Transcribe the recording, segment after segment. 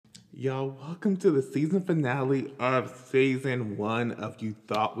Y'all, welcome to the season finale of season one of You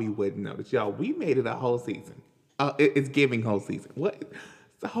Thought We Wouldn't Notice. Y'all, we made it a whole season. It's giving whole season. What?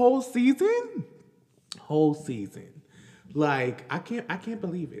 It's a whole season? Whole season. Like, I can't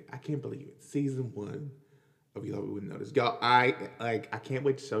believe it. I can't believe it. Season one of You Thought We Wouldn't Notice. Y'all, I can't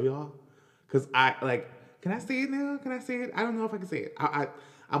wait to show y'all. Cause can I say it now? Can I say it? I don't know if I can say it. I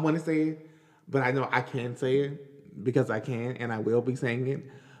want to say it, but I know I can say it because I can and I will be saying it.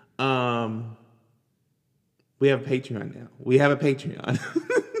 We have a Patreon now. We have a Patreon.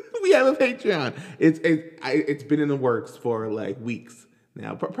 We have a Patreon. It's been in the works for like weeks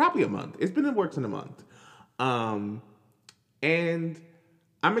now, probably a month. It's been in the works in a month. And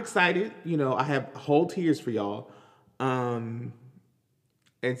I'm excited. You know, I have whole tiers for y'all. And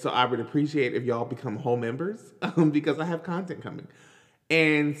so I would appreciate if y'all become whole members because I have content coming.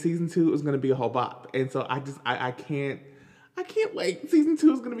 And season 2 is going to be a whole bop. And so I can't wait. Season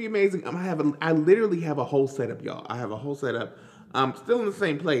 2 is going to be amazing. I literally have a whole setup, y'all. I have a whole setup. Still in the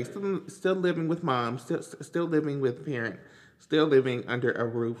same place. Still living with mom. Still living with parent. Still living under a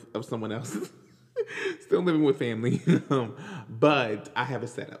roof of someone else. Still living with family. But I have a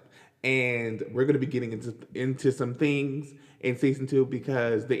setup. And we're going to be getting into some things in season 2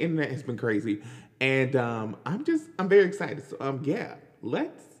 because the internet has been crazy. And I'm very excited. So yeah,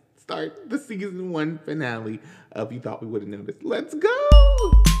 let's start the season 1 finale of You Thought We Wouldn't Notice. Let's go!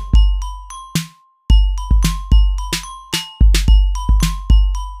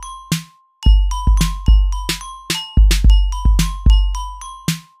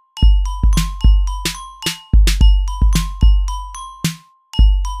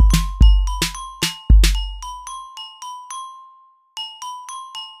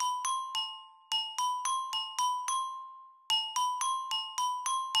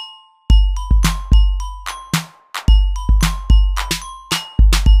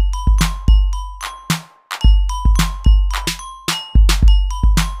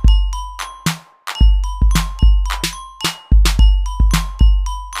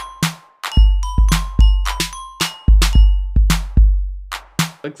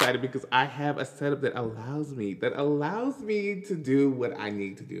 Excited because I have a setup that allows me to do what I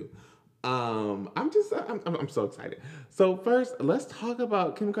need to do. I'm so excited. So first, let's talk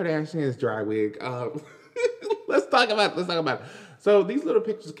about Kim Kardashian's dry wig. Let's talk about it. So these little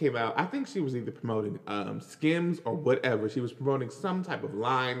pictures came out. I think she was either promoting Skims or whatever. She was promoting some type of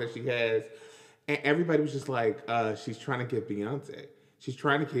line that she has, and everybody was just like, she's trying to give Beyonce. She's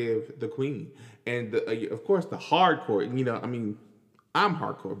trying to give the Queen, and of course the hardcore. You know, I mean. I'm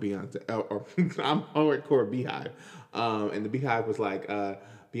hardcore Beyonce, or I'm hardcore Beehive. And the Beehive was like,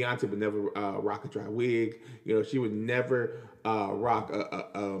 Beyonce would never rock a dry wig. You know, she would never rock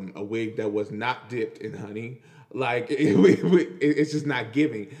a wig that was not dipped in honey. Like, it's just not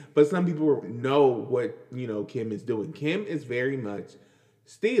giving. But some people know what, you know, Kim is doing. Kim is very much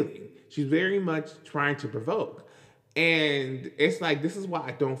stealing. She's very much trying to provoke. And it's like, this is why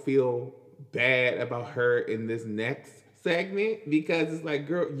I don't feel bad about her in this next segment, because it's like,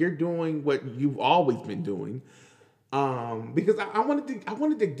 girl, you're doing what you've always been doing. Because I want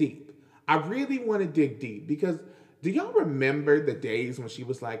to dig deep. I really want to dig deep because do y'all remember the days when she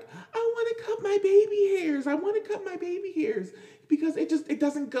was like, I want to cut my baby hairs. I want to cut my baby hairs because it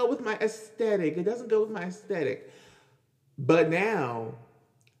doesn't go with my aesthetic. It doesn't go with my aesthetic. But now,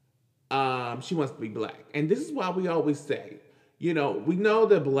 she wants to be black, and this is why we always say, you know, we know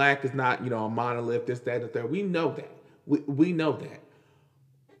that black is not, you know, a monolith. This, that, and the third. We know that. We know that.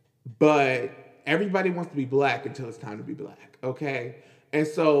 But everybody wants to be black until it's time to be black, okay? And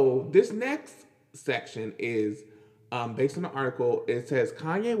so this next section is based on the article. It says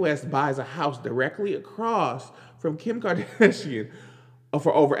Kanye West buys a house directly across from Kim Kardashian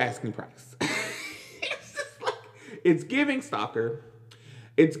for over asking price. It's just like, it's giving stalker.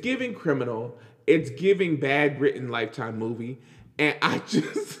 It's giving criminal. It's giving bad written Lifetime movie. And I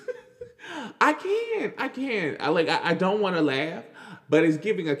just... I can't. I don't want to laugh, but it's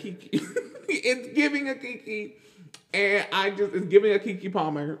giving a Kiki. It's giving a Kiki. And it's giving a Kiki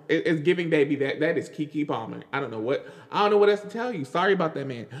Palmer. It's giving baby that is Kiki Palmer. I don't know what else to tell you. Sorry about that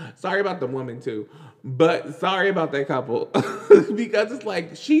man. Sorry about the woman too. But sorry about that couple. Because it's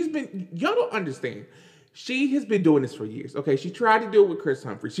like, y'all don't understand. She has been doing this for years, okay? She tried to do it with Chris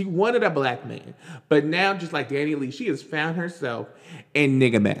Humphrey. She wanted a black man. But now, just like Danny Lee, she has found herself in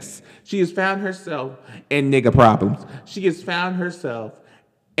nigga mess. She has found herself in nigga problems. She has found herself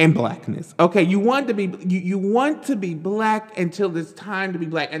in blackness. Okay, you want to be black until it's time to be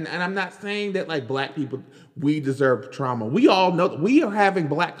black. And I'm not saying that, like, black people, we deserve trauma. We all know that we are having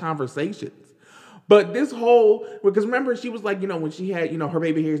black conversations. But this whole, because remember, she was like, when she had, her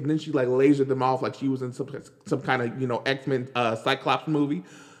baby hairs, and then she like lasered them off like she was in some kind of, X-Men Cyclops movie.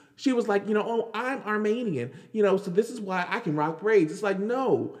 She was like, oh, I'm Armenian, so this is why I can rock braids. It's like,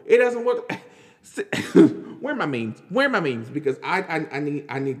 no, it doesn't work. Where are my memes? Where are my memes? Because I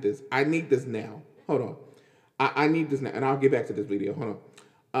need this. I need this now. Hold on. I need this now, and I'll get back to this video.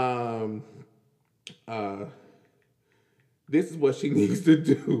 Hold on. This is what she needs to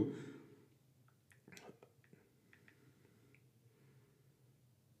do.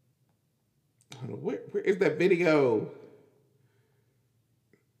 Hold on. Where is that video?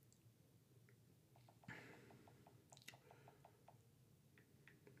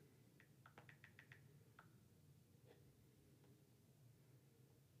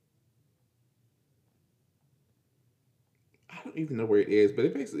 I don't even know where it is, but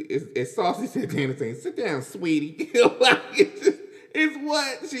it basically it's Saucy Santana saying, "Sit down, sweetie." Like it's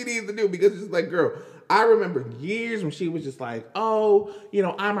what she needs to do, because it's like, girl, I remember years when she was just like, "Oh,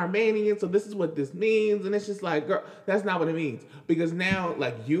 I'm Armenian, so this is what this means," and it's just like, girl, that's not what it means, because now,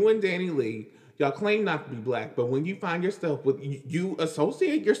 like, you and Danny Lee, y'all claim not to be black, but when you find yourself with, you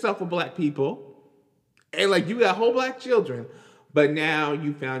associate yourself with black people, and like you got whole black children, but now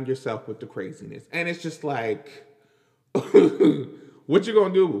you found yourself with the craziness, and it's just like. What you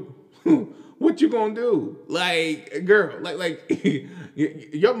gonna do? What you gonna do? Like, girl, like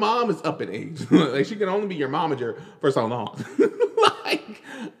your mom is up in age. Like, she can only be your momager for so long.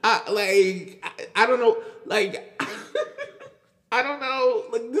 I don't know. Like, I don't know.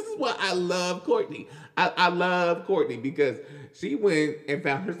 Like, this is why I love Courtney. I love Courtney because she went and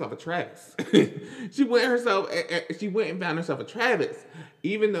found herself a Travis. She went and found herself a Travis,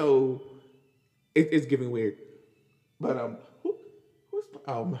 even though it's giving weird. But who's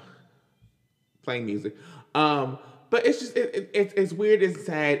playing music? But it's just it's weird, it's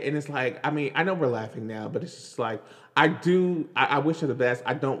sad, and it's like, I mean, I know we're laughing now, but it's just like, I wish her the best.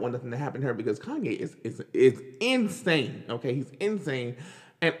 I don't want nothing to happen to her, because Kanye is insane. Okay, he's insane,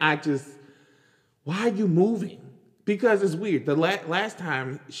 and why are you moving? Because it's weird. The last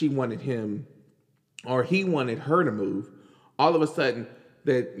time she wanted him, or he wanted her to move, all of a sudden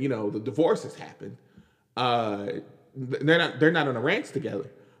that the divorce has happened. They're not on a ranch together.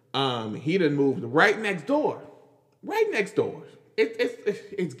 He done moved right next door. Right next door.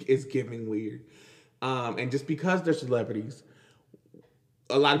 It's giving weird. And just because they're celebrities,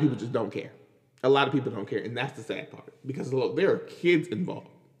 a lot of people just don't care. A lot of people don't care, and that's the sad part. Because look, there are kids involved.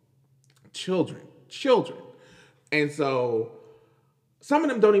 Children. And so some of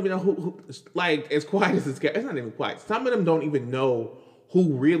them don't even know who like, as quiet as it's not even quiet. Some of them don't even know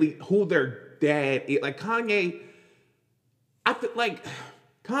who their dad is. Like, Kanye, I feel like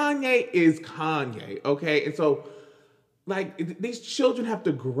Kanye is Kanye, okay? And so, like, these children have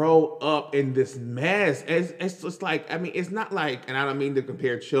to grow up in this mess. It's just like, I mean, it's not like, and I don't mean to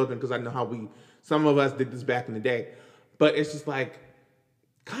compare children, because I know how some of us did this back in the day, but it's just like,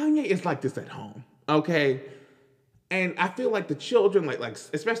 Kanye is like this at home, okay? And I feel like the children, like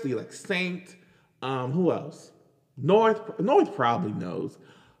especially like Saint, who else? North probably knows,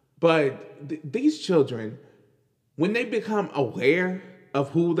 but these children, when they become aware of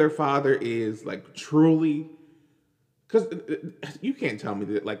who their father is, like, truly, because you can't tell me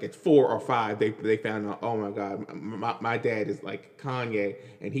that, like, at 4 or 5 they found out, oh my God, my dad is like Kanye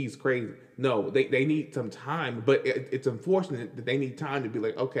and he's crazy. No, they need some time, but it's unfortunate that they need time to be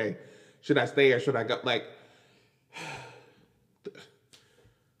like, okay, should I stay or should I go? Like,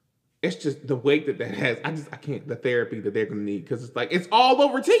 it's just the weight that has. I can't, the therapy that they're gonna need, because it's like, it's all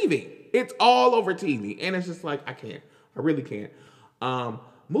over TV. It's all over TV, and it's just like, I can't. I really can't.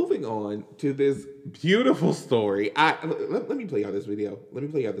 Moving on to this beautiful story. Let me play y'all this video. Let me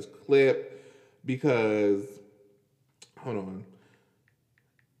play y'all this clip, because hold on.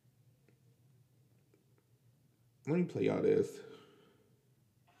 Let me play y'all this.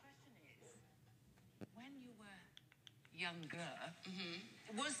 When you were younger,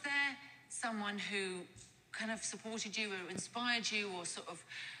 was there someone who kind of supported you or inspired you or sort of,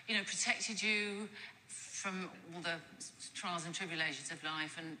 protected you from all the trials and tribulations of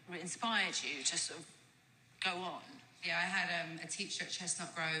life and inspired you to sort of go on? Yeah, I had a teacher at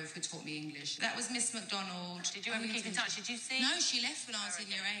Chestnut Grove who taught me English. That was Miss McDonald. Did you ever keep in touch? Did you see? No, she left when I was in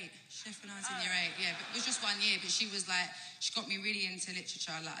year 8. She left when I was in year 8, yeah. But it was just 1 year, but she was like, she got me really into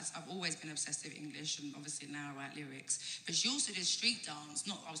literature. Like, I've always been obsessed with English, and obviously now I write lyrics. But she also did street dance.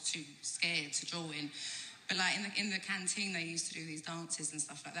 Not, I was too scared to join. But like in the canteen, they used to do these dances and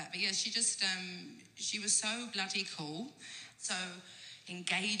stuff like that. But yeah, she just, she was so bloody cool, so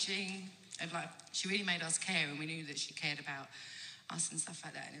engaging. And like, she really made us care, and we knew that she cared about us and stuff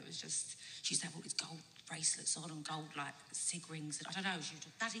like that. And it was just, she used to have all these gold bracelets on and gold, like, sig rings. And I don't know, she was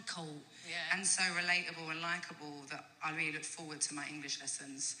daddy cool. Yeah. And so relatable and likeable that I really look forward to my English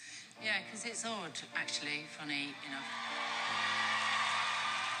lessons. Yeah, because it's odd, actually, funny enough.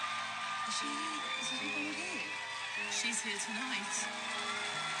 Is she here? She's here tonight.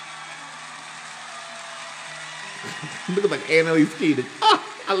 Looking like Annalise Keating. Oh,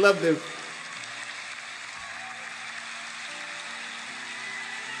 I love this.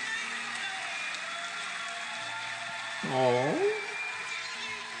 Aww.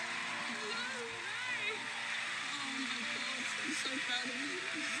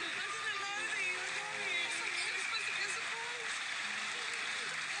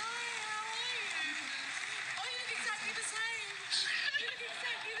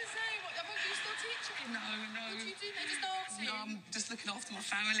 No, I'm just looking after my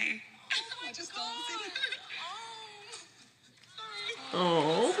family. I'm just dancing.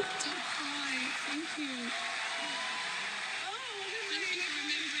 Oh. Don't cry. Thank you. Thank you for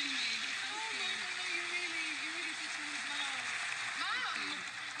remembering me. You really did change my life.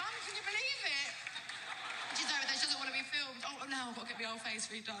 Mum, can you believe it? She's over there. She doesn't want to be filmed. Oh, now I've got to get my old face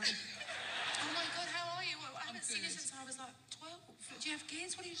redone. Oh my God, how are you? Well, I haven't seen you since I was like 12. Do you have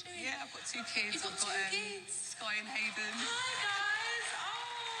kids? What are you doing? Yeah, I've got 2 kids. You've got I've 2 kids? Sky and Hayden. Hi guys!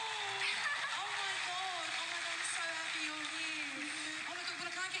 Oh my God! I'm so happy you're here. Oh my God! Well,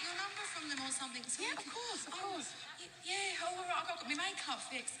 can I get your number from them or something? So Yeah, of course. Yeah. Oh, all right. I've got my makeup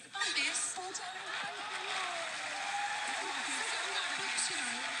fixed. Done this. Oh, darling, thank you. I've got all my books, you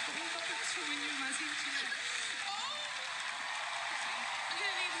know. I've got all my books from when you were my teacher. Oh! I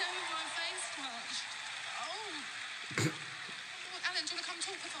didn't even know my face much. Oh. Alan, do you want to come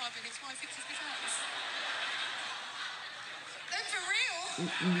talk for 5 minutes while I fix my face? Then for real?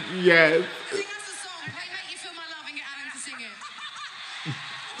 Yes. Sing us a song. Make you feel my love and get Alan to sing it.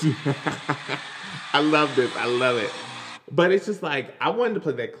 I love this. I love it. But it's just like, I wanted to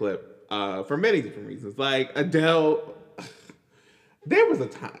play that clip for many different reasons. Like, Adele, there was a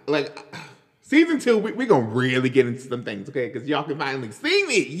time, like, season 2, we're going to really get into some things, okay? Because y'all can finally see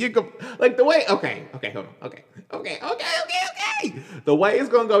me. You can, like, the way, okay, hold on. Okay. The way it's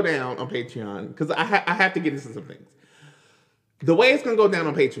going to go down on Patreon, because I have to get into some things. The way it's going to go down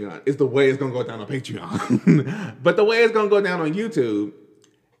on Patreon is the way it's going to go down on Patreon. But the way it's going to go down on YouTube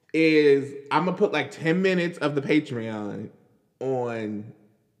is I'm going to put like 10 minutes of the Patreon on, on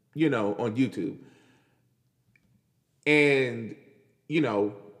YouTube. And,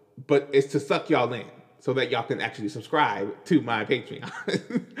 but it's to suck y'all in so that y'all can actually subscribe to my Patreon.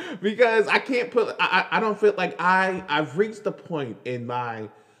 Because I can't put, I don't feel like I've reached the point in my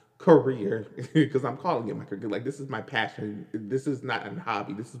career, because I'm calling it my career. Like, this is my passion. This is not a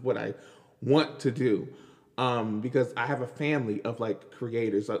hobby. This is what I want to do. Because I have a family of like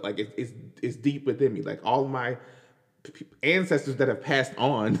creators. Like it's deep within me. Like all my ancestors that have passed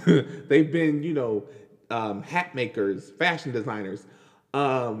on, they've been, hat makers, fashion designers.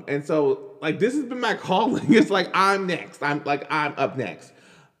 And so like, this has been my calling. It's like, I'm next. I'm up next.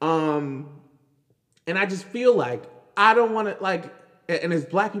 And I just feel like I don't want to like, and as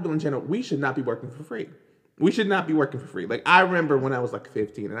Black people in general, we should not be working for free. We should not be working for free. Like, I remember when I was like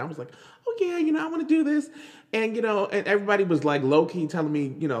 15 and I was like, oh yeah, I want to do this. And, and everybody was like low-key telling me,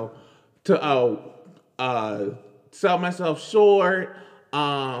 to sell myself short,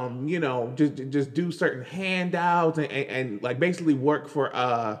 just do certain handouts and like basically work for,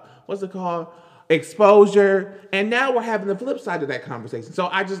 what's it called? Exposure. And now we're having the flip side of that conversation. So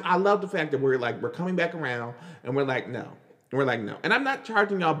I love the fact that we're coming back around and we're like, no. And we're like, no. And I'm not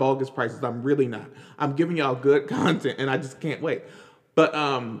charging y'all bogus prices. I'm really not. I'm giving y'all good content and I just can't wait. But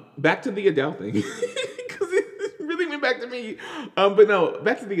back to the Adele thing. Because it really went back to me. But no,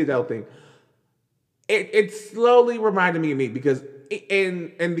 back to the Adele thing. It slowly reminded me of me because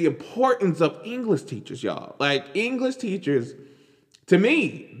and the importance of English teachers, y'all. Like, English teachers, to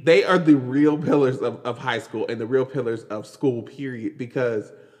me, they are the real pillars of high school and the real pillars of school, period.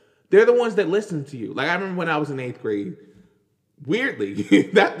 Because they're the ones that listen to you. Like, I remember when I was in 8th grade, weirdly,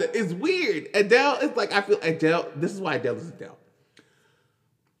 that is weird. Adele is like, I feel Adele, this is why Adele is Adele.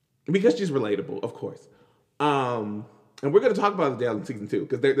 Because she's relatable, of course. And we're going to talk about Adele in season 2,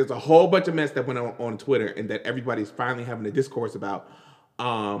 because there's a whole bunch of mess that went on Twitter and that everybody's finally having a discourse about.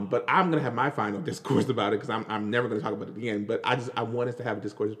 But I'm going to have my final discourse about it, because I'm never going to talk about it again. But I want us to have a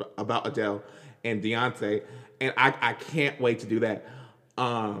discourse about Adele and Beyonce. And I can't wait to do that.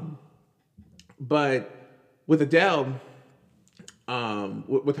 But with Adele,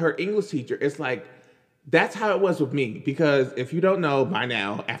 with her English teacher, it's like, that's how it was with me. Because if you don't know by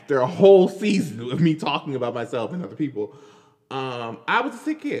now, after a whole season of me talking about myself and other people, I was a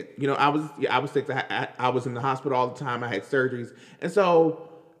sick kid. I was sick. I was in the hospital all the time. I had surgeries, and so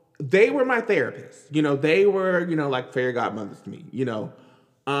they were my therapists. They were like fairy godmothers to me.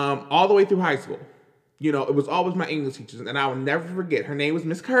 All the way through high school. It was always my English teachers, and I will never forget. Her name was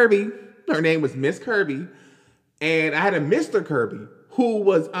Miss Kirby. And I had a Mr. Kirby who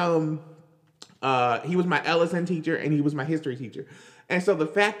was he was my LSN teacher and he was my history teacher. And so the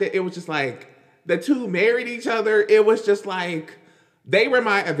fact that it was just like the two married each other, it was just like they were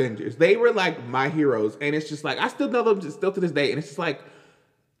my Avengers. They were like my heroes. And it's just like I still know them still to this day. And it's just like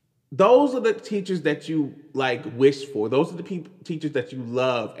those are the teachers that you like wish for. Those are the teachers that you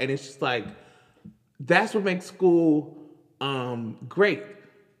love. And it's just like that's what makes school great.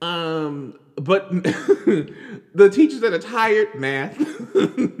 But the teachers that are tired, math,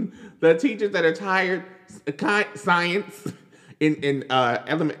 the teachers that are tired, science, in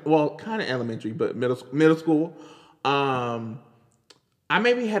kind of elementary, but middle school. I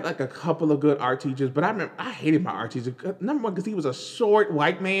maybe had like a couple of good art teachers, but I remember I hated my art teacher. Number one, because he was a short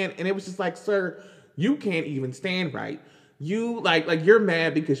white man, and it was just like, sir, you can't even stand right. You like you're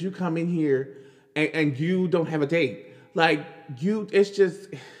mad because you come in here and you don't have a date. It's just.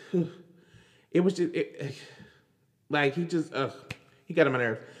 It was just like he got on my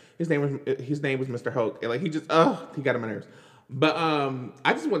nerves. His name was Mr. Hoke. And like he got on my nerves. But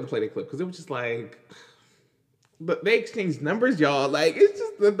I just wanted to play that clip because it was just like, but they exchanged numbers, y'all. Like it's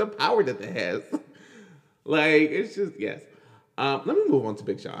just the power that that has. Like it's just yes. Let me move on to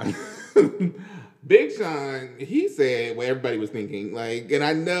Big Sean. Big Sean, he said what everybody was thinking. Like, and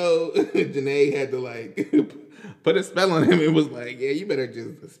I know Janae had to like put a spell on him. It was like, yeah, you better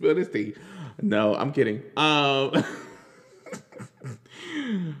just spill this tea. No, I'm kidding.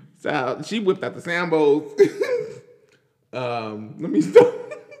 So she whipped out the sound bowls. Let me stop.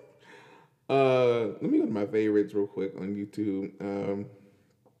 Let me go to my favorites real quick on YouTube.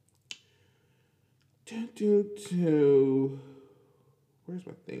 Where's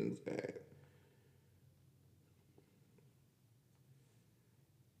my things at?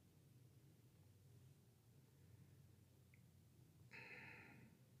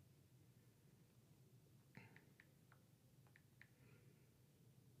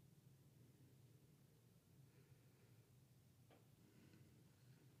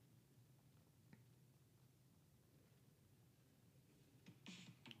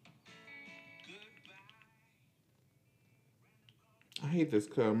 I hate this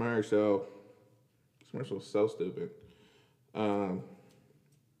commercial. This commercial is so stupid. But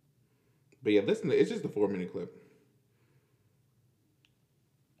yeah, listen to it's just a 4-minute clip. That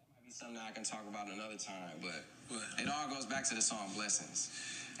might be something I can talk about another time, but it all goes back to the song Blessings.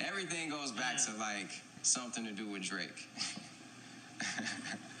 Everything goes back to like something to do with Drake.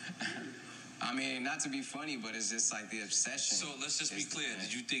 I mean, not to be funny, but it's just like the obsession. So let's just be clear.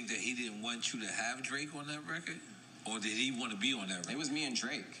 Did you think that he didn't want you to have Drake on that record? Or did he want to be on that record? It was me and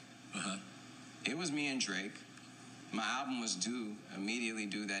Drake. Uh-huh. It was me and Drake. My album was immediately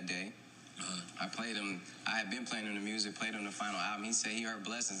due that day. Uh-huh. I played him. I had been playing him the music, played him the final album. He said he heard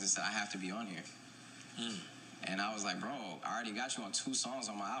Blessings and said, I have to be on here. And I was like, bro, I already got you on 2 songs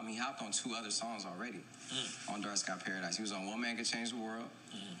on my album. He hopped on 2 other songs already on Dark Sky Paradise. He was on One Man Could Change the World.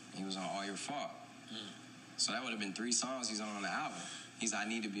 He was on All Your Fault. So that would have been 3 songs he's on the album. He's I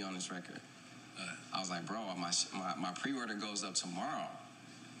need to be on this record. I was like, bro, my pre-order goes up tomorrow.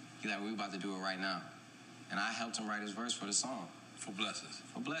 He's like, we about to do it right now. And I helped him write his verse for the song. For Blessings.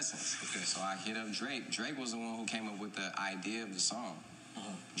 For Blessings. Okay. So I hit up Drake. Drake was the one who came up with the idea of the song.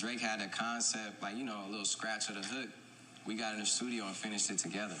 Drake had a concept, like, a little scratch of the hook. We got in the studio and finished it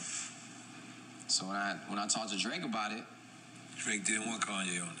together. So when I talked to Drake about it, Drake didn't want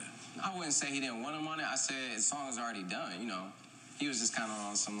Kanye on it. I wouldn't say he didn't want him on it. I said the song is already done, He was just kind of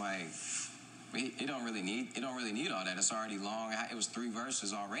on some like, it don't really need all that. It's already long. It was 3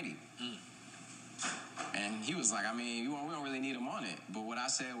 verses already. And he was like, I mean, we don't really need him on it. But what I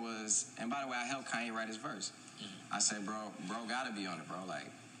said was, and by the way, I helped Kanye write his verse. I said, bro gotta be on it, bro.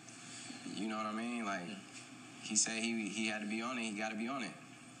 Like, you know what I mean? Like, he said he had to be on it. He got to be on it.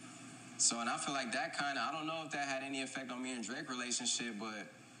 So, and I feel like that I don't know if that had any effect on me and Drake relationship, but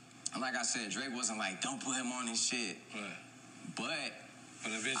like I said, Drake wasn't like, don't put him on his shit. Right. But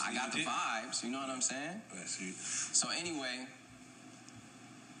eventually I got the vibes, you know what I'm saying? Right, see. So anyway,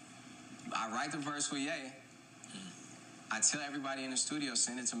 I write the verse with Ye. I tell everybody in the studio,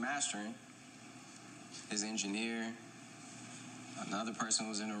 send it to mastering. His engineer, another person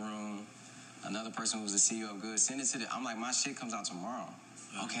was in the room, another person was the CEO of Good. Send it to I'm like, my shit comes out tomorrow.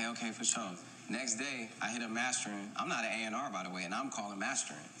 Okay, for sure. Next day, I hit up mastering. I'm not an A&R, by the way, and I'm calling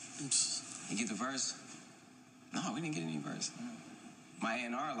mastering. You get the verse? No, we didn't get any verse. My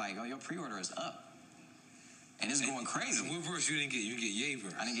A&R like, oh, your pre-order is up. And it's going crazy. What verse you didn't get? You get Ye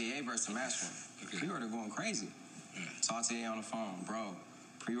verse. I didn't get Ye verse to mastering. Okay. Pre-order going crazy. Yeah. Talk to Ye on the phone, bro.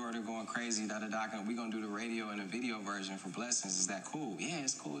 Pre-order going crazy, da-da-da. We gonna do the radio and the video version for Blessings. Is that cool? Yeah,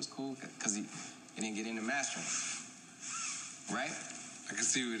 it's cool. Because he didn't get into mastering. Right? I can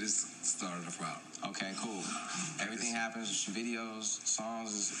see where this started from. Okay, cool. Everything happens, videos,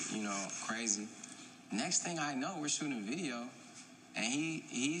 songs is, crazy. Next thing I know, we're shooting a video, and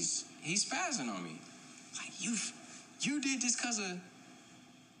he's spazzing on me. Like, you did this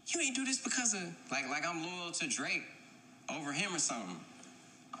you ain't do this because of, like I'm loyal to Drake over him or something.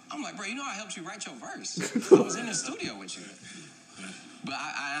 I'm like, bro, I helped you write your verse. I was in the studio with you. But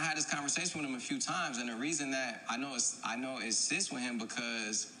I had this conversation with him a few times, and the reason that I know it sits with him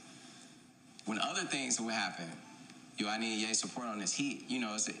because when other things would happen, I need Ye's support on this.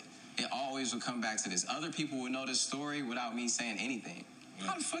 It always would come back to this. Other people would know this story without me saying anything. Right.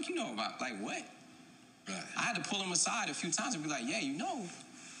 How the fuck you know about, like, what? Right. I had to pull him aside a few times and be like, yeah, you know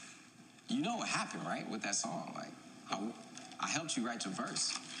what happened, right, with that song. Like, I helped you write your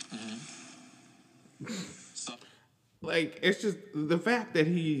verse. Mm-hmm. So, like, it's just the fact that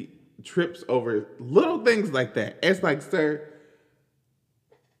he trips over little things like that. It's like, sir,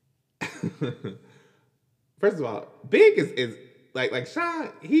 first of all, Big is like Sean,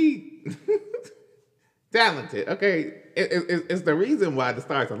 he talented, okay? It's the reason why the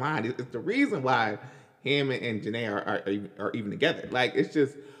stars align. It's the reason why him and Janae are even together. Like, it's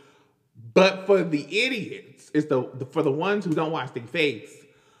just, but for the idiots, it's for the ones who don't watch their face,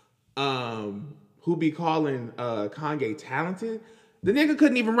 who be calling Kanye talented, the nigga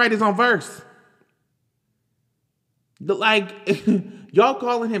couldn't even write his own verse. Y'all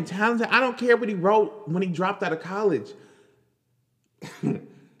calling him talented, I don't care what he wrote when he dropped out of college.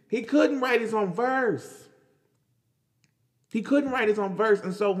 He couldn't write his own verse.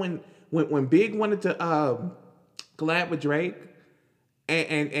 And so when Big wanted to collab with Drake,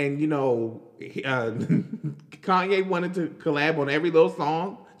 and Kanye wanted to collab on every little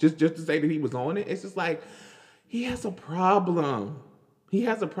song just to say that he was on it, it's just like, he has a problem.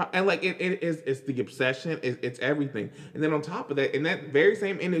 And like it's the obsession, it's everything. And then on top of that, in that very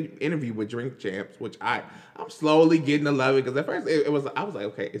same interview with Drink Champs, which I'm slowly getting to love it, because at first I was like,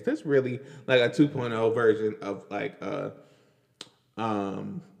 okay, is this really like a 2.0 version of like why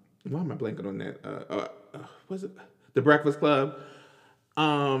am I blanking on that? Was it The Breakfast Club?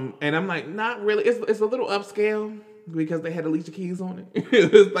 And I'm like, not really. It's a little upscale because they had Alicia Keys on it.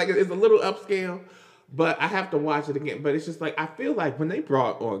 It's a little upscale. But I have to watch it again. But it's just like, I feel like when they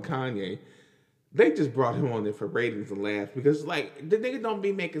brought on Kanye, they just brought him on there for ratings and laughs. Because, like, the nigga don't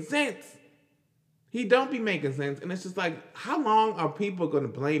be making sense. He don't be making sense. And it's just like, how long are people going to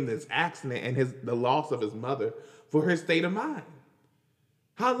blame this accident and the loss of his mother for his state of mind?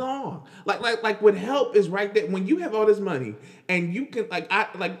 How long? Like what help is right there. When you have all this money and you can,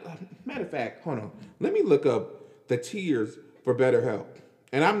 matter of fact, hold on. Let me look up the tiers for BetterHelp.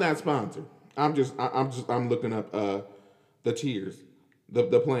 And I'm not sponsored. I'm looking up the tiers,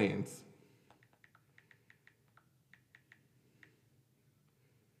 the plans.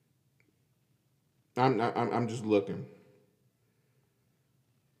 I'm just looking.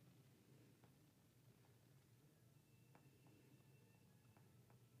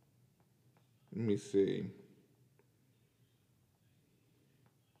 Let me see.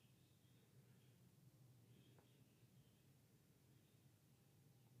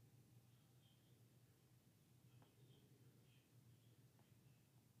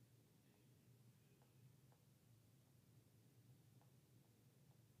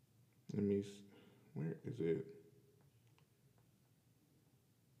 Where is it?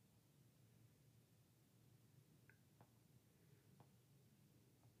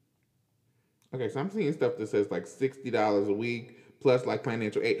 Okay, so I'm seeing stuff that says like $60 a week plus like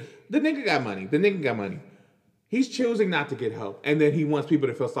financial aid. The nigga got money. He's choosing not to get help, and then he wants people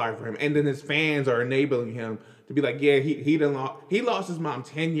to feel sorry for him, and then his fans are enabling him to be like, yeah, he lost his mom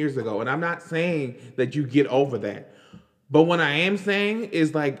 10 years ago, and I'm not saying that you get over that. But what I am saying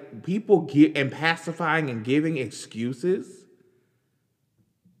is, like, people get and pacifying and giving excuses.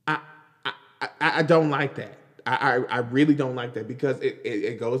 I don't like that. I really don't like that, because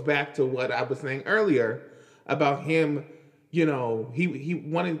it goes back to what I was saying earlier about him. He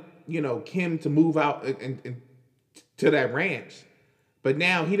wanted Kim to move out and to that ranch, but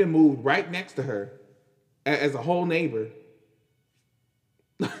now he done moved right next to her as a whole neighbor.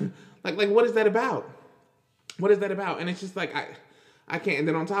 like what is that about? What is that about? And it's just like, I can't. And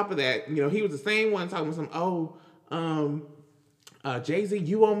then on top of that, he was the same one talking about Jay-Z,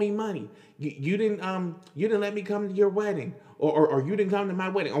 you owe me money. You didn't let me come to your wedding, or you didn't come to my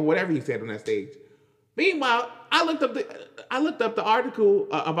wedding, or whatever he said on that stage. Meanwhile, I looked up the article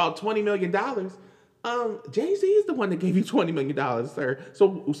about $20 million. Jay-Z is the one that gave you $20 million, sir. So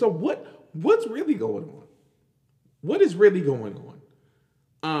what's really going on? What is really going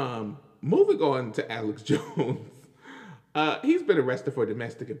on? Moving on to Alex Jones. He's been arrested for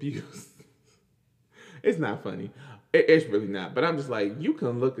domestic abuse. It's not funny. It's really not. But I'm just like, you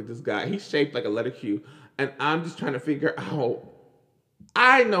can look at this guy. He's shaped like a letter Q. And I'm just trying to figure out.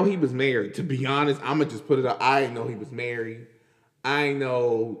 I know he was married. To be honest, I'm going to just put it out. I know he was married. I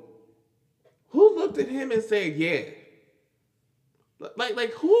know. Who looked at him and said, yeah?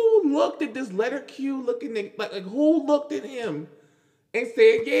 Like who looked at this letter Q looking at, like who looked at him and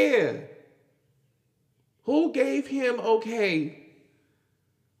said, yeah? Who gave him okay?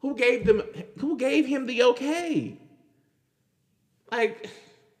 Who gave him the okay? Like,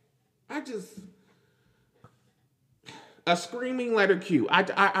 a screaming letter Q.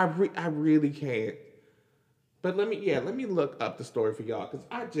 I really can't. But let me look up the story for y'all, because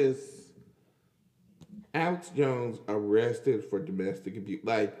Alex Jones arrested for domestic abuse.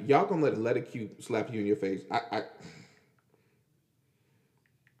 Like, y'all gonna let a letter Q slap you in your face?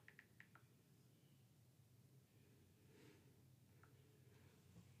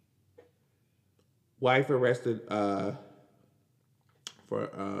 Wife arrested for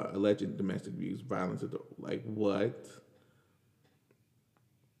alleged domestic abuse, violence. Like, what?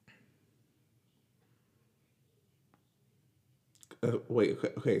 Wait,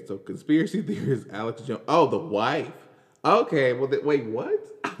 okay, so conspiracy theorist Alex Jones. Oh, the wife. Okay, well, wait, what?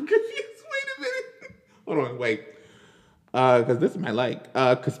 I'm confused. Wait a minute. Hold on, wait. Because this is my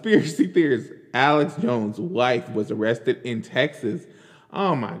conspiracy theorist Alex Jones' wife was arrested in Texas.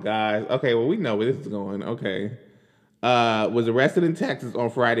 Oh my gosh. Okay, well, we know where this is going. Okay. Was arrested in Texas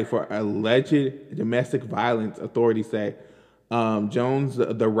on Friday for alleged domestic violence, authorities say. Jones,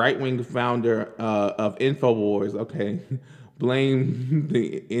 the right-wing founder of InfoWars, okay, blamed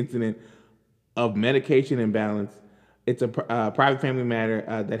the incident of medication imbalance. It's a private family matter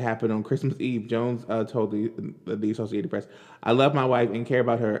that happened on Christmas Eve. Jones told the Associated Press, "I love my wife and care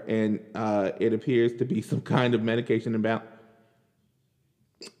about her, and it appears to be some kind of medication imbalance."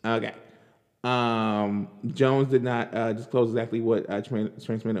 Okay. Jones did not disclose exactly what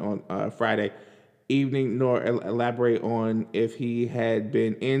transmitted on Friday evening, nor elaborate on if he had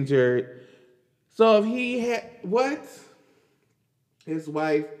been injured. So if he had, what? His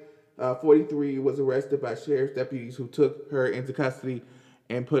wife, 43, was arrested by sheriff's deputies who took her into custody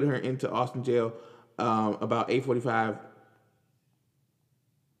and put her into Austin jail about 8:45.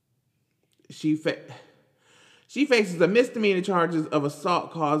 She faces a misdemeanor charges of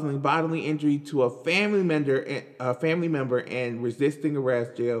assault causing bodily injury to a family member and resisting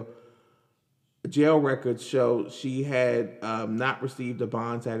arrest. Jail records show she had not received a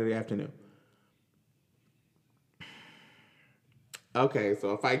bond Saturday afternoon. Okay,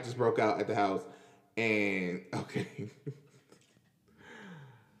 so a fight just broke out at the house, and okay.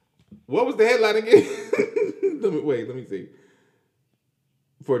 What was the headline again? Let me see.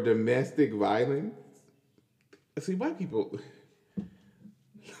 For domestic violence? See, white people.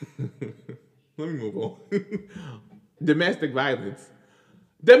 Let me move on. Domestic violence.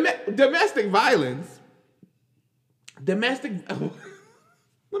 Domestic violence. Domestic.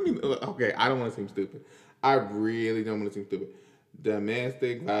 Let me. Okay, I don't want to seem stupid. I really don't want to seem stupid.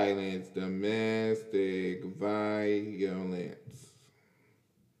 Domestic violence. Domestic violence.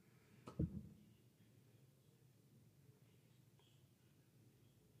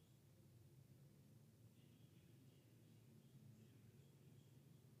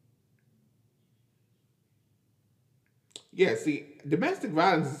 Yeah, see, domestic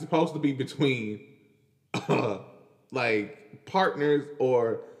violence is supposed to be between, like, partners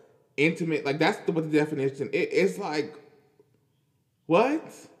or intimate. Like, that's what the definition. It's like,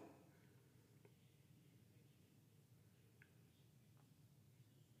 what?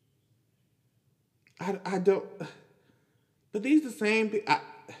 I don't. But these the same people.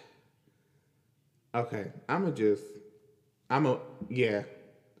 Okay, yeah.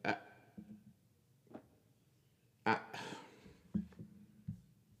 I,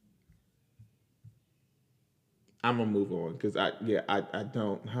 I'm gonna move on because I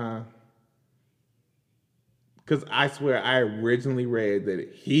don't, because I swear I originally read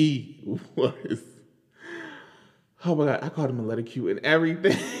that he was, oh my god, I called him a letter Q and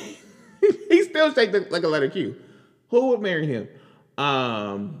everything. He still shaped like a letter Q. Who would marry him?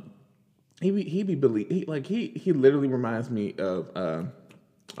 He literally reminds me of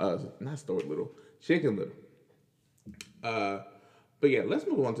not Stuart Little, Chicken Little. But yeah, let's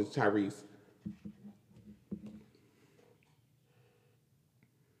move on to Tyrese.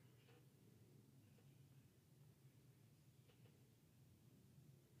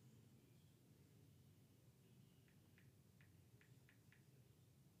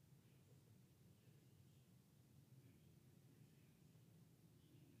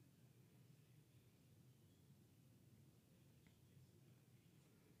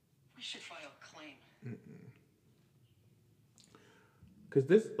 We should file a claim. Cause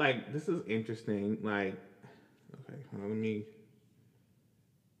this is interesting. Like, okay, hold on, let me.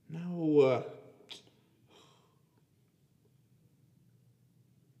 No.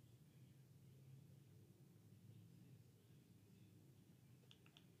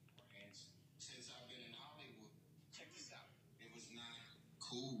 Since I've been in Hollywood, check this out. It was not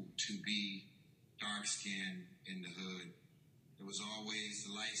cool to be dark skinned in the hood. It was always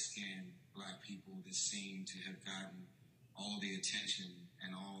the light skinned black people that seemed to have gotten all the attention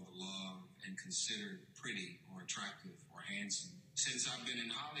and all the love and considered pretty or attractive or handsome. Since I've been in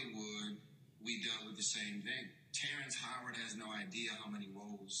Hollywood, we dealt with the same thing. Terrence Howard has no idea how many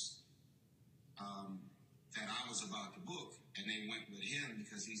roles that I was about to book, and they went with him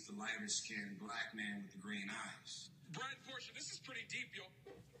because he's the lighter skinned black man with the green eyes. Brian Portia, this is pretty deep, yo.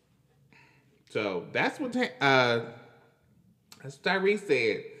 So that's what Tyrese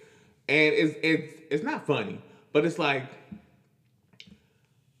said, and it's not funny, but it's like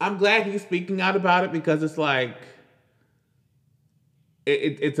I'm glad he's speaking out about it because it's like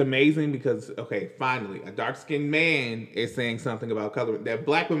it's amazing because okay, finally a dark skinned man is saying something about color that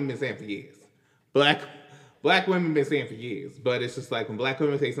black women been saying for years. Black women been saying for years, but it's just like when black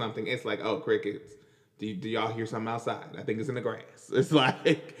women say something, it's like, oh, crickets. Do y'all hear something outside? I think it's in the grass. It's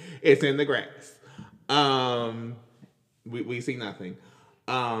like it's in the grass. We see nothing.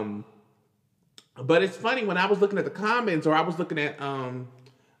 But it's funny when I was looking at the comments or I was looking at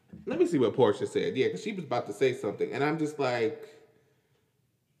let me see what Portia said. Yeah, because she was about to say something, and I'm just like.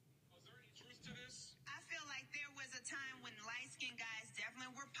 Was there any truth to this? I feel like there was a time when light-skinned guys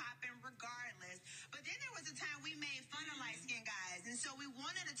definitely were popping regardless. But then there was a time we made fun of light-skinned guys. And so we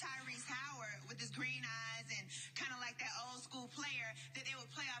wanted a Tyrese Howard with his green eyes and kind of like that old school player that they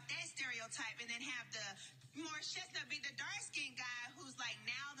would play off that stereotype and then have the Morris Chestnut be the dark-skinned guy who's like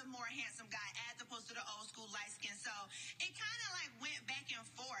now the more handsome guy as opposed to the old school light-skinned. So it kind of like went back and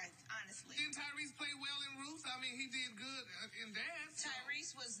forth, honestly. Didn't Tyrese play well in Roots? I mean, he did good in dance.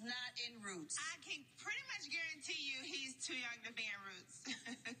 Tyrese was not in Roots. I can pretty much guarantee you he's too young to be in Roots.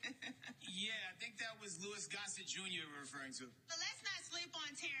 Yeah, I think that was Louis Gossett Jr. referring to. But let's not sleep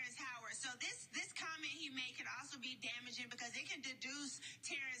on Terrence Howard. So this comment he made could also be damaging because it can deduce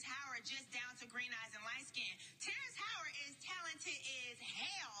Terrence Howard just down to green eyes and light skin. Terrence Howard is talented as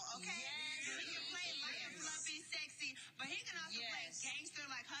hell, okay? Yes, He can play light and fluffy, sexy, but he can also play gangster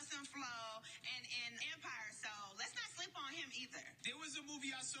like Hustle and Flow and in Empire. So let's not sleep on him either. There was a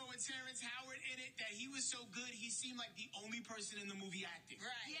movie I saw with Terrence Howard in it that he was so good he seemed like the only person in the movie acting.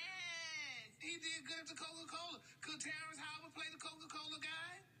 Right. Yes. He did good to Coca-Cola. Could Terrence Howard play the Coca-Cola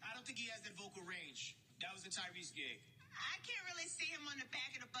guy? I don't think he has that vocal range. That was the Tyrese gig. I can't really see him on the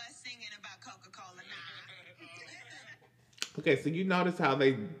back of the bus singing about Coca-Cola, nah. Okay, so you notice how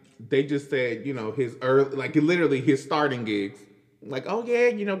they just said, you know, his early, like literally his starting gigs. Like, oh yeah,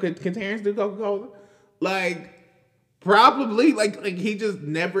 you know, can Terrence do Coca-Cola? Like, probably, like he just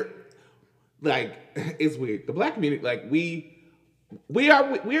never, like, it's weird. The black community, like we're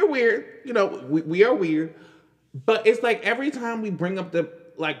weird, you know, we are weird. But it's like every time we bring up the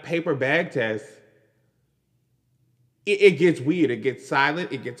like paper bag test, it gets weird. It gets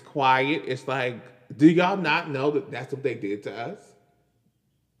silent. It gets quiet. It's like, do y'all not know that that's what they did to us?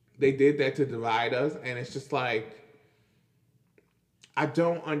 They did that to divide us, and it's just like, I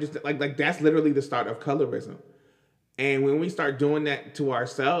don't understand. Like that's literally the start of colorism. And when we start doing that to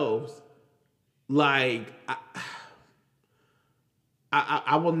ourselves, like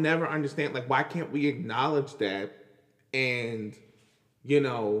I will never understand. Like, why can't we acknowledge that and, you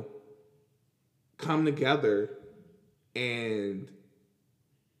know, come together? And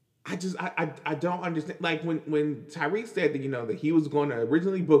I don't understand. Like when Tyrese said that, you know, that he was going to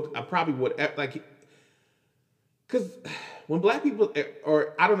originally book, I probably would like, because when black people,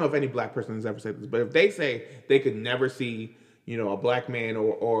 or I don't know if any black person has ever said this, but if they say they could never see, you know, a black man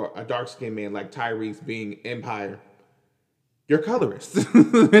or a dark skinned man like Tyrese being Empire, you're colorist.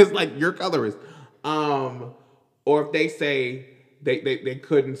 It's like you're colorist. Or if they say they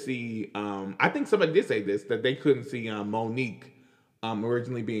couldn't see, I think somebody did say this, that they couldn't see Monique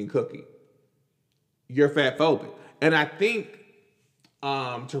originally being Cookie, you're fat phobic. And I think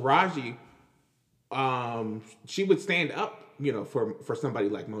Taraji, she would stand up for somebody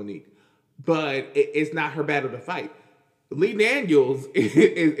like Monique. But it's not her battle to fight. Lee Daniels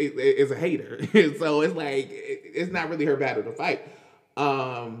is a hater. So it's like, it's not really her battle to fight.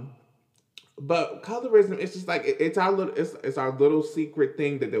 But colorism, it's just like, it's our little secret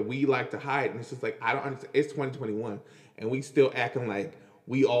thing that we like to hide. And it's just like, I don't understand. It's 2021 and we still acting like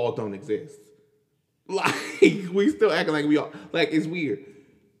we all don't exist. Like, we still acting like we all, like, it's weird.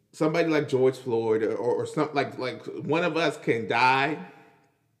 Somebody like George Floyd or something, like one of us can die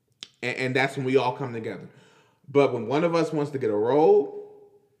and that's when we all come together. But when one of us wants to get a role,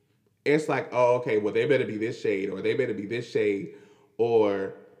 it's like, oh, okay, well, they better be this shade or they better be this shade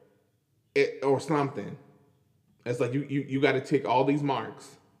or something. It's like you got to tick all these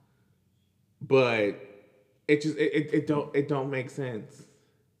marks, but it don't make sense.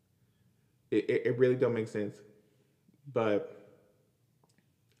 It really don't make sense. But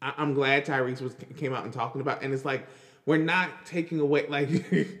I'm glad Tyrese came out and talking about, and it's like, we're not taking away, like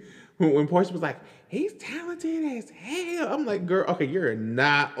when Portia was like, he's talented as hell. I'm like, girl, okay, you are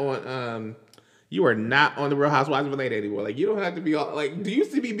not on the Real Housewives of Atlanta anymore. Like, you don't have to be all, like, do you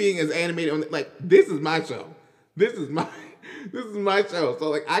see me being as animated on, like, this is my show. This is my show. So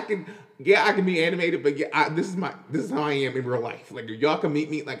like, I can be animated, but yeah, this is how I am in real life. Like, y'all can meet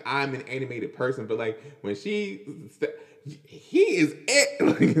me like I'm an animated person, but like when he is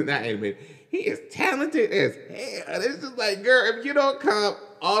like, not animated. He is talented as hell. It's just like, girl, if you don't come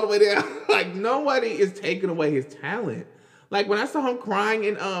all the way down, like, nobody is taking away his talent. Like, when I saw him crying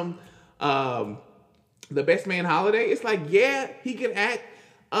in The Best Man Holiday, it's like, yeah, he can act.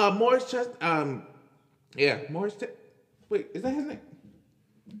 Morris Chestnut. Wait, is that his name?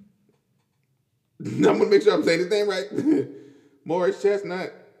 I'm gonna make sure I'm saying his name right. Morris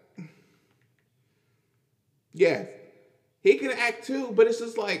Chestnut. Yes, he can act too, but it's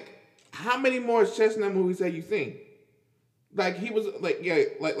just like, how many Morris Chestnut movies have you seen? Like, he was like,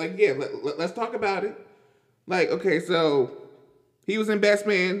 let's talk about it. Like, okay, so he was in Best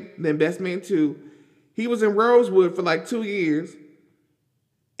Man, then Best Man 2. He was in Rosewood for like 2 years.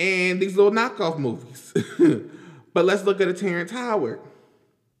 And these little knockoff movies. But let's look at a Terrence Howard.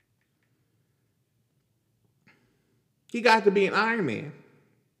 He got to be an Iron Man.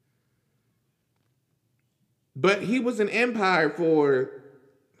 But he was in Empire for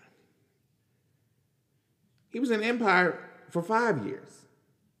 5 years.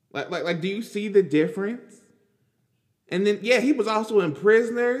 Like, do you see the difference? And then, yeah, he was also in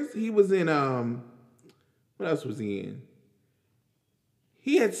Prisoners. He was in, what else was he in?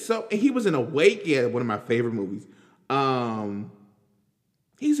 He was in Awake, yeah, one of my favorite movies.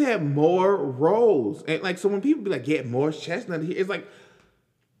 He's had more roles. And like, so when people be like, yeah, Morris Chestnut, it's like,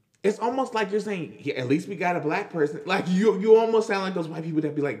 it's almost like you're saying, yeah, at least we got a black person. Like, you almost sound like those white people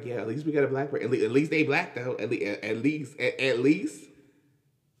that be like, yeah, at least we got a black person. At least they black though. At least. Yeah,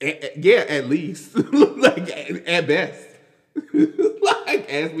 at least. Like, at best. Like,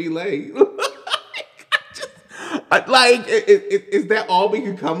 as we lay. Like, is that all we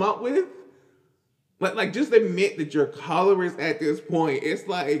can come up with? Like, just admit that you're colorist at this point. It's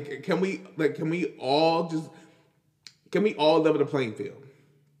like, can we all level the playing field?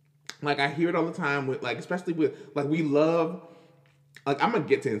 Like, I hear it all the time with, like, especially with, like, we love, like, I'm going to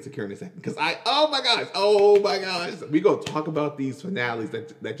get to Insecure in a second. Because oh my gosh. We're going to talk about these finales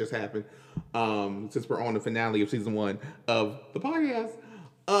that just happened. Since we're on the finale of season 1 of the podcast.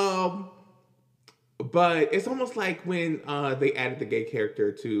 But it's almost like when they added the gay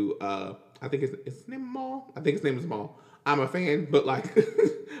character to, I think his name Maul? I think his name is Maul. I'm a fan, but like,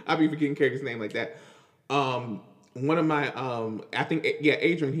 I be forgetting character's name like that. One of my, I think, yeah,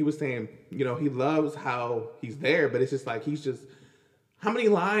 Adrian, he was saying, he loves how he's there, but it's just like, how many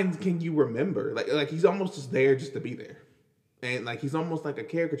lines can you remember? Like he's almost just there just to be there. And like, he's almost like a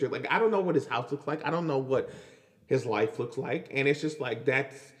caricature. Like, I don't know what his house looks like. I don't know what his life looks like. And it's just like,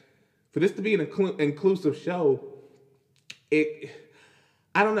 for this to be an inclusive show, I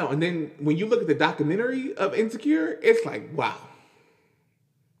don't know. And then when you look at the documentary of Insecure, it's like, wow.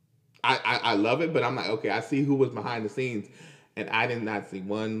 I love it, but I'm like, okay, I see who was behind the scenes, and I did not see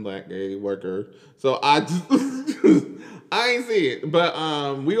one black gay worker. So I ain't see it. But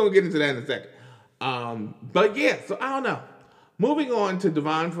we're going to get into that in a second. But yeah, so I don't know. Moving on to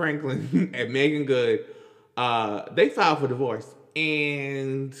Devon Franklin and Meagan Good, they filed for divorce.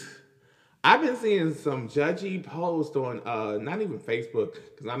 And I've been seeing some judgy posts on not even Facebook,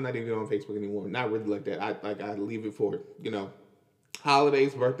 because I'm not even on Facebook anymore. Not really like that. I leave it for,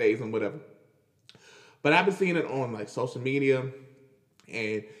 holidays, birthdays, and whatever. But I've been seeing it on like social media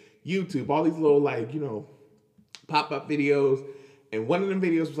and YouTube, all these little like, pop-up videos. And one of them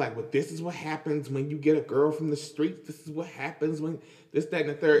videos was like, well, this is what happens when you get a girl from the streets. This is what happens when this, that, and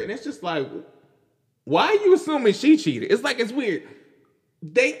the third. And it's just like, why are you assuming she cheated? It's like, it's weird.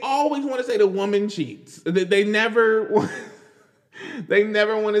 They always want to say the woman cheats. They never want, they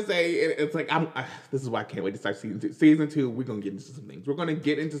never want to say, it's like, this is why I can't wait to start season 2. Season 2, we're going to get into some things. We're going to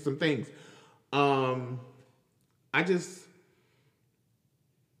get into some things. I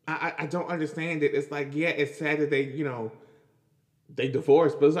don't understand it. It's like, yeah, it's sad that they, they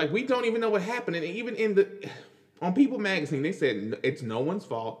divorced, but it's like, we don't even know what happened. And even on People Magazine, they said it's no one's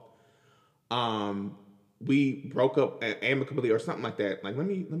fault. We broke up amicably or something like that. Like, let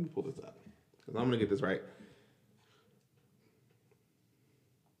me pull this up, because I'm going to get this right.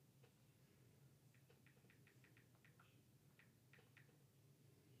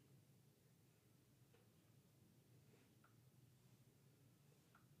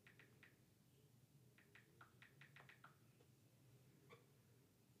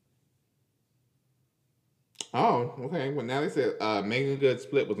 Oh, okay. Well, now they said Megan Good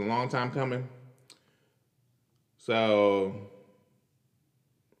split was a long time coming. So,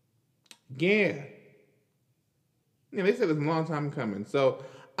 yeah. Yeah, they said it's a long time coming. So,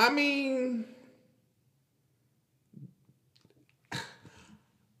 I mean,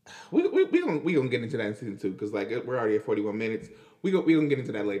 we gonna get into that in season 2, because like we're already at 41 minutes. We gonna get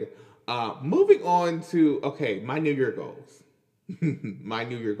into that later. Moving on to, okay, my New Year goals. My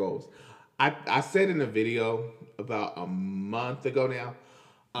New Year goals. I said in a video about a month ago now,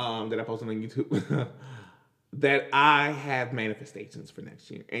 that I posted on YouTube, that I have manifestations for next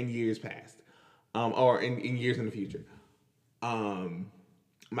year and years past, or in years in the future.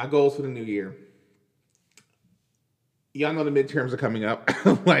 My goals for the new year. Y'all know the midterms are coming up.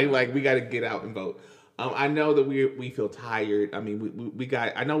 like we got to get out and vote. I know that we feel tired. I mean,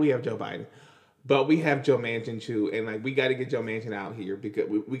 I know we have Joe Biden, but we have Joe Manchin too, and like we got to get Joe Manchin out here, because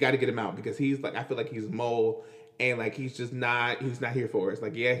we got to get him out, because he's like, I feel like he's a mole, and like he's not here for us.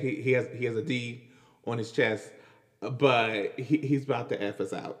 Like, yeah, he has a D on his chest, but he's about to F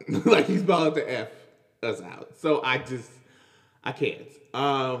us out. Like, he's about to F us out. So I can't.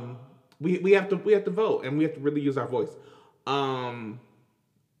 We have to vote, and we have to really use our voice.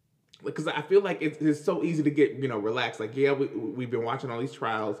 Because I feel like it's so easy to get, relaxed. Like, yeah, we've been watching all these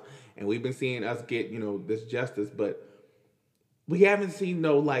trials, and we've been seeing us get, this justice, but we haven't seen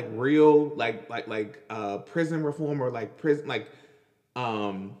no like real prison reform, or like prison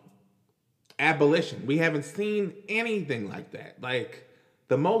abolition. We haven't seen anything like that. Like,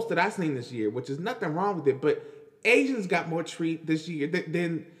 the most that I've seen this year, which is nothing wrong with it, but Asians got more treat this year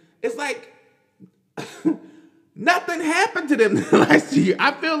than it's like nothing happened to them last year.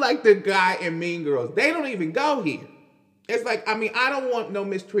 I feel like the guy in Mean Girls, they don't even go here. It's like, I mean, I don't want no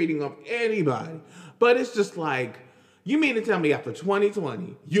mistreating of anybody, but it's just like, you mean to tell me after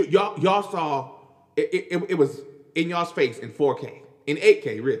 2020, y'all saw it was in y'all's face in 4K, in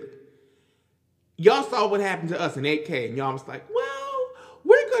 8K, really. Y'all saw what happened to us in 8K, and y'all was like, well,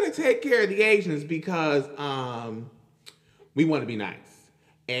 we're gonna take care of the Asians because we want to be nice.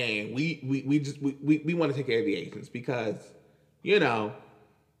 And we want to take care of the Asians because, and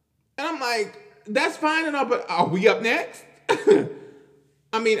I'm like, that's fine and all, but are we up next?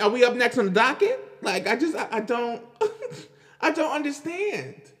 I mean, are we up next on the docket? Like, I don't, I don't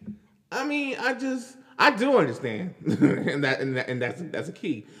understand. I mean, I do understand, and that's a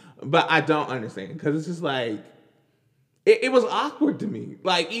key, but I don't understand, because it's just like, it was awkward to me.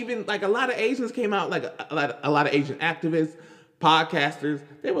 Like, even like a lot of Asians came out, like a lot of Asian activists, podcasters,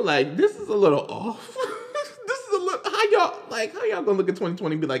 they were like, this is a little off. This is a little, how y'all gonna look at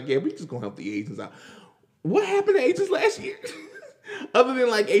 2020 and be like, yeah, we just gonna help the Asians out. What happened to Asians last year? Other than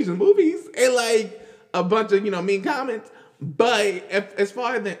like Asian movies and like a bunch of, mean comments. But as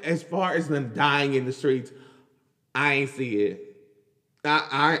far as them dying in the streets, I ain't see it.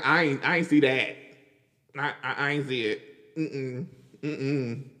 I ain't see that. I ain't see it.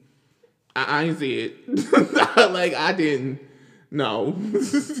 I ain't see it. Like, I didn't. No,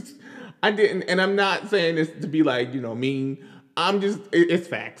 I didn't, and I'm not saying this to be like, mean. I'm just, it's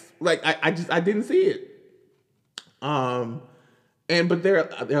facts. Like, I didn't see it. But there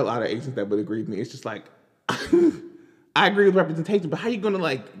are a lot of Asians that would agree with me. It's just like, I agree with representation, but how are you gonna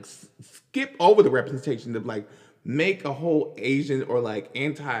like skip over the representation to like make a whole Asian or like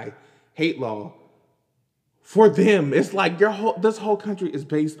anti-hate law for them? It's like this whole country is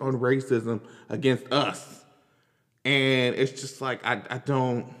based on racism against us. And it's just like, I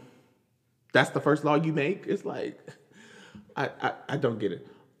don't, that's the first law you make? It's like, I don't get it.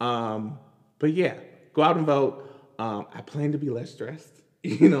 But yeah, go out and vote. I plan to be less stressed.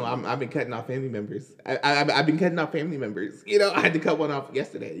 I've been cutting off family members. I've been cutting off family members. I had to cut one off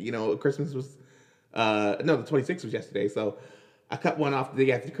yesterday. Christmas was, no, the 26th was yesterday. So I cut one off the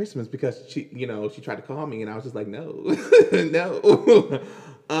day after Christmas because she tried to call me and I was just like, no, no.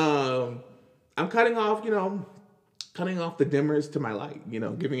 I'm cutting off the dimmers to my light,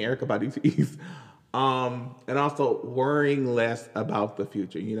 giving Erica body ease. And also worrying less about the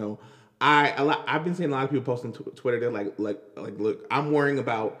future. I've been seeing a lot of people post on Twitter. They're like, look, I'm worrying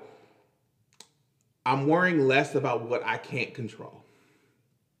less about what I can't control.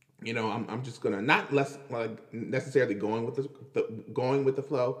 I'm just gonna not less like necessarily going with the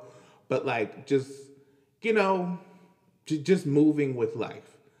flow, but like just just moving with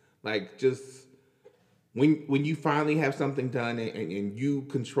life. Like just when you finally have something done and you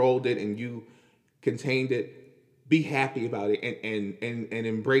controlled it and you contained it, be happy about it and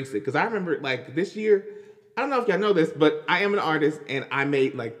embrace it. Because I remember like this year, I don't know if y'all know this, but I am an artist and I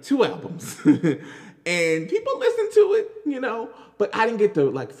made like 2 albums. And people listen to it, but I didn't get to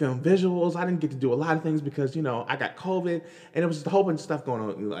like film visuals. I didn't get to do a lot of things because, I got COVID and it was just a whole bunch of stuff going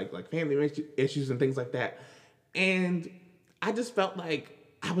on, like family issues and things like that. And I just felt like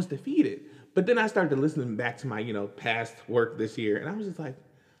I was defeated. But then I started listening back to my, past work this year. And I was just like,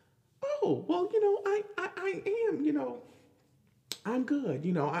 oh, well, I am, I'm good.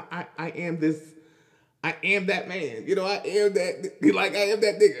 I am this, I am that man. I am that, like, I am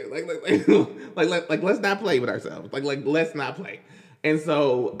that nigga. Like, let's not play with ourselves. Like, let's not play. And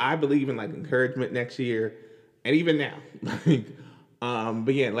so I believe in like encouragement next year and even now.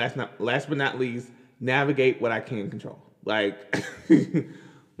 But yeah, last but not least, navigate what I can control. Like,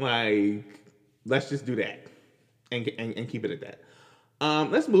 let's just do that and keep it at that.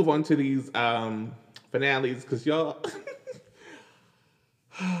 Let's move on to these finales because y'all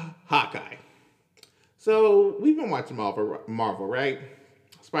Hawkeye. So we've been watching Marvel, right?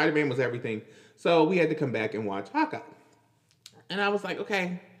 Spider-Man was everything. So we had to come back and watch Hawkeye. And I was like,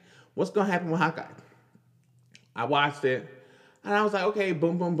 okay, what's going to happen with Hawkeye? I watched it and I was like, okay,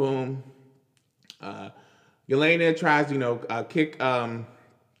 boom, boom, boom. Yelena tries, kick,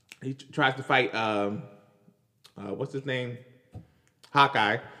 he tries to fight, what's his name?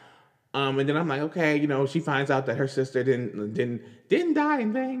 Hawkeye. And then I'm like, okay, she finds out that her sister didn't die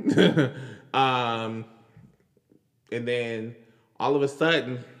in vain. And then all of a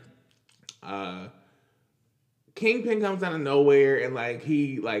sudden, Kingpin comes out of nowhere and like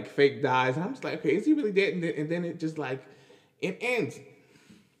he like fake dies. And I'm just like, okay, is he really dead? And then it just like it ends.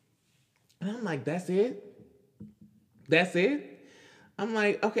 And I'm like, that's it? That's it? I'm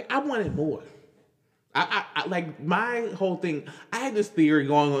like, okay, I wanted more. I like my whole thing. I had this theory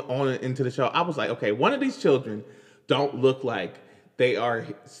going on into the show. I was like, okay, one of these children don't look like they are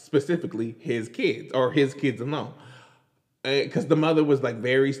specifically his kids or his kids alone. Because the mother was like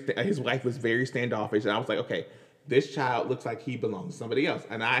his wife was very standoffish. And I was like, okay, this child looks like he belongs to somebody else.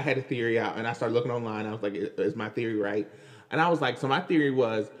 And I had a theory out and I started looking online. I was like, is my theory right? And I was like, so my theory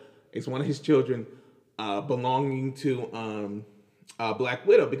was it's one of his children belonging to Black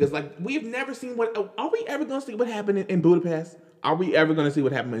Widow, because like we've never seen are we ever going to see what happened in Budapest? Are we ever going to see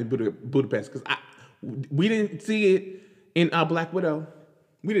what happened in Budapest? Because we didn't see it in Black Widow.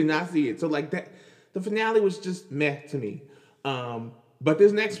 We did not see it. So like that, the finale was just meh to me. But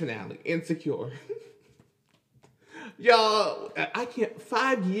this next finale, Insecure. Y'all, I can't,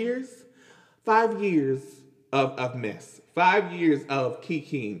 5 years of mess, 5 years of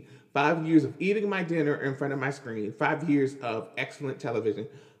kikiing, 5 years of eating my dinner in front of my screen, 5 years of excellent television,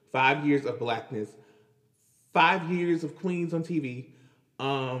 5 years of blackness, 5 years of Queens on TV,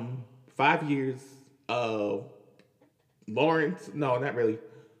 5 years of Lawrence, no, not really.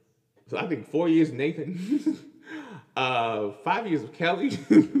 So I think 4 years of Nathan, 5 years of Kelly,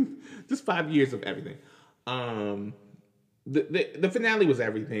 just 5 years of everything. The finale was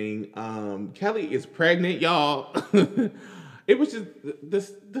everything. Kelly is pregnant, y'all. It was just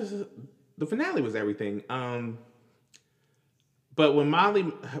the finale was everything. But when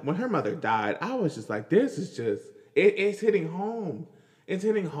her mother died, I was just like, this is just it's hitting home. It's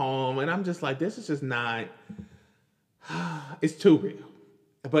hitting home, and I'm just like, this is just not. It's too real.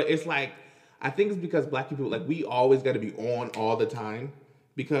 But it's like, I think it's because Black people, like, we always got to be on all the time.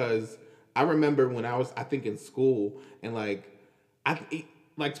 Because I remember when I was, I think, in school, and like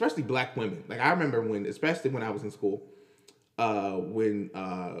especially Black women. Like, I remember especially when I was in school, when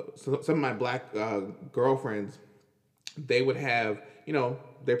some of my Black girlfriends, they would have,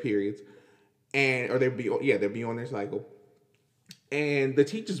 their periods, or they'd be on their cycle, and the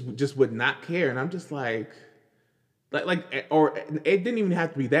teachers just would not care, and I'm just like, or it didn't even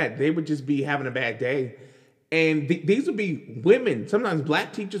have to be that. They would just be having a bad day, And these would be women, sometimes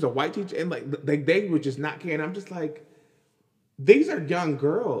black teachers or white teachers, and like they would just not care. And I'm just like, these are young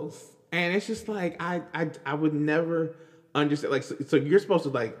girls, and it's just like I would never understand. Like, so you're supposed to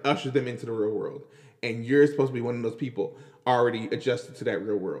like usher them into the real world, and you're supposed to be one of those people already adjusted to that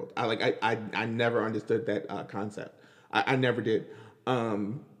real world. I never understood that concept. I never did.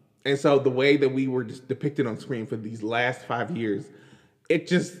 And so the way that we were just depicted on screen for these last 5 years,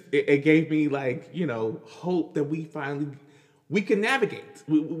 it gave me like, you know, hope that we can navigate.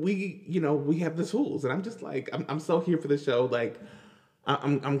 We have the tools, and I'm just like, I'm so here for the show. Like,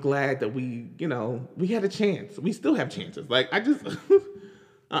 I'm glad that we had a chance. We still have chances. Like, I'm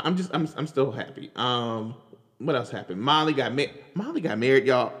still happy. What else happened? Molly got married,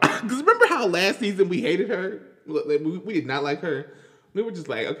 y'all. Because remember how last season we hated her? We did not like her. We were just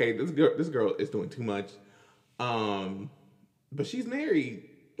like, okay, this girl is doing too much. But she's married.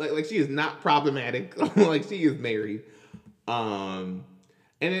 Like she is not problematic. Like, she is married. And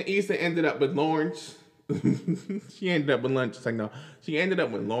then Issa ended up with Lawrence. She ended up with lunch. It's like, no, she ended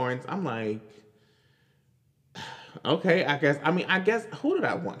up with Lawrence. I'm like, okay, I guess who did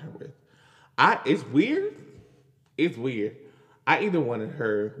I want her with? It's weird. It's weird. I either wanted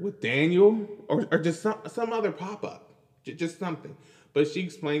her with Daniel or just some other pop-up. Just something. But she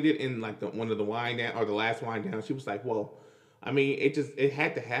explained it in like one of the wind down, or the last wind down. She was like, well, I mean, it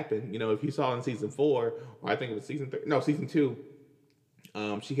had to happen. You know, if you saw in season 4, or I think it was season 2,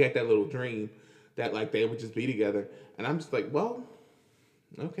 she had that little dream that like they would just be together. And I'm just like, well,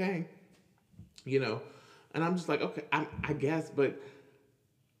 okay. You know, and I'm just like, okay, I guess. But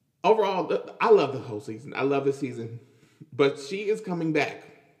overall, I love the whole season. I love the season. But she is coming back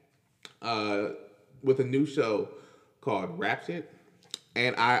with a new show called Rap Shit.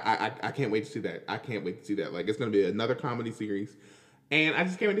 And I can't wait to see that. I can't wait to see that. Like, it's going to be another comedy series. And I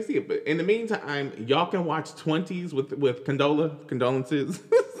just can't wait to see it. But in the meantime, y'all can watch 20s with condolences.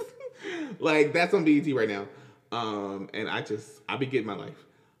 Like, that's on BET right now. And I'll be getting my life.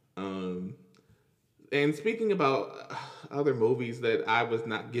 And speaking about other movies that I was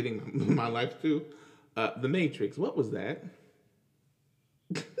not getting my life to, The Matrix. What was that?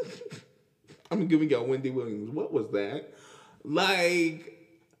 I'm giving y'all Wendy Williams. What was that? Like,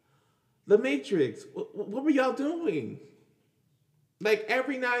 The Matrix. What were y'all doing? Like,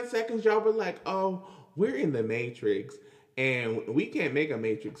 every 9 seconds, y'all were like, oh, we're in The Matrix, and we can't make a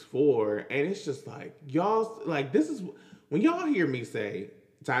Matrix 4. And it's just like, y'all, like, this is, when y'all hear me say,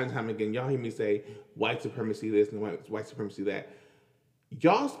 time and time again, y'all hear me say, white supremacy this and white supremacy that,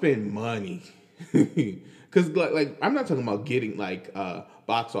 y'all spend money. Because, like, I'm not talking about getting, like,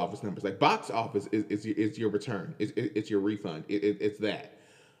 box office numbers. Like, box office is your return. It's your refund. It's that.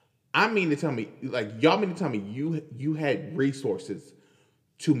 I mean to tell me, like, y'all mean to tell me you had resources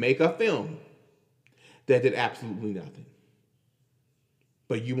to make a film that did absolutely nothing.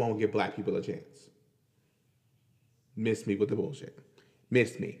 But you won't give black people a chance. Miss me with the bullshit.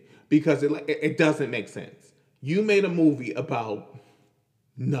 Miss me. Because it doesn't make sense. You made a movie about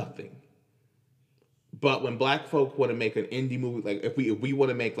nothing. But when black folk want to make an indie movie, like if we want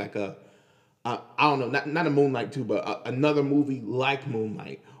to make like I don't know, not a Moonlight 2, but another movie like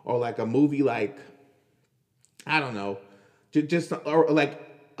Moonlight, or like a movie like, I don't know, just or like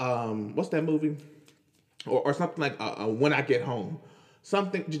what's that movie, or something like When I Get Home,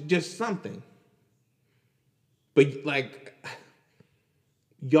 something, just something. But like,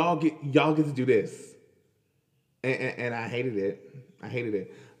 y'all get to do this, and I hated it. I hated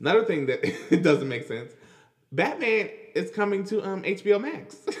it. Another thing that it doesn't make sense, Batman is coming to HBO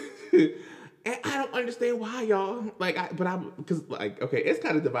Max. And I don't understand why, y'all. Because okay, it's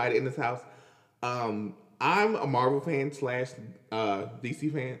kind of divided in this house. I'm a Marvel fan /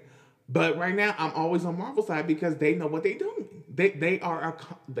 DC fan, but right now I'm always on Marvel side because they know what they're doing. They are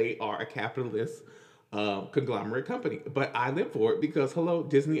a capitalist conglomerate company, but I live for it because hello,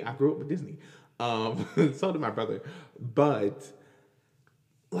 Disney. I grew up with Disney. So did my brother. But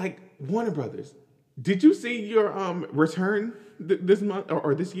like, Warner Brothers, did you see your return this month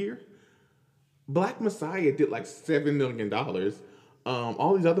or this year? Black Messiah did like $7 million.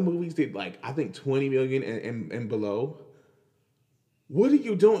 All these other movies did like, I think, 20 million and below. What are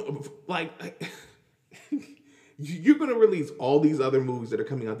you doing? Like you're gonna release all these other movies that are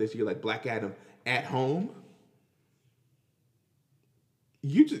coming out this year, like Black Adam, at home?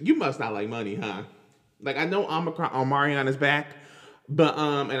 You must not like money, huh? Like, I know Omarion is back, but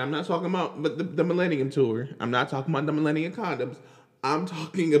and I'm not talking about the Millennium Tour. I'm not talking about the Millennium Condoms. I'm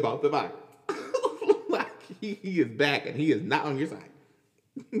talking about the virus. Like, he is back and he is not on your side.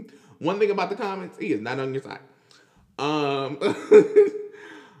 One thing about the comments, he is not on your side. I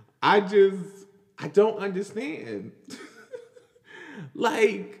I don't understand.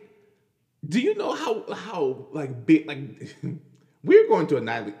 Like, do you know how like big like we're going to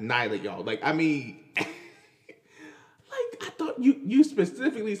annihilate y'all? Like, I mean, like I thought you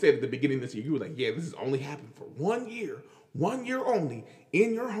specifically said at the beginning of this year, you were like, yeah, this is only happened for 1 year only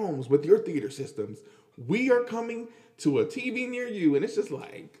in your homes with your theater systems. We are coming to a TV near you, and it's just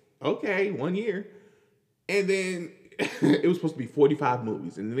like, okay, 1 year, and then it was supposed to be 45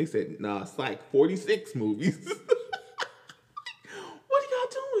 movies, and then they said, nah, it's like 46 movies. What are y'all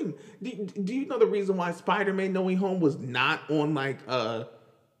doing? Do you know the reason why Spider-Man No Way Home was not on like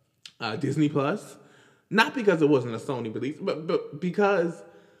Disney Plus? Not because it wasn't a Sony release, but because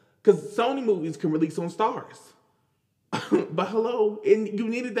Sony movies can release on Stars. But hello, and you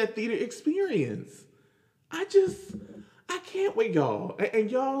needed that theater experience. I can't wait, y'all. And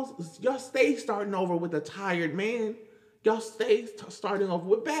y'all stay starting over with a tired man. Y'all stay starting over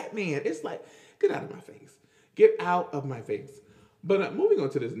with Batman. It's like, get out of my face. Get out of my face. But moving on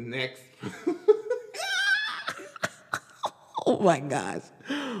to this next. Oh my gosh.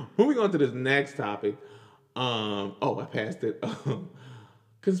 Moving on to this next topic. I passed it.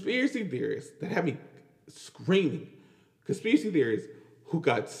 Conspiracy theorists that have me screaming. Conspiracy theorists who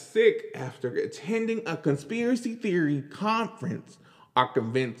got sick after attending a conspiracy theory conference are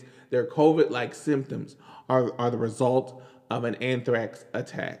convinced their COVID-like symptoms are the result of an anthrax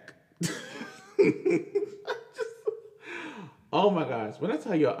attack. Oh my gosh. When I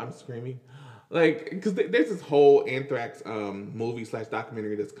tell y'all I'm screaming, like, because there's this whole anthrax movie /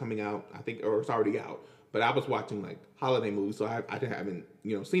 documentary that's coming out, I think, or it's already out. But I was watching like holiday movies, so I haven't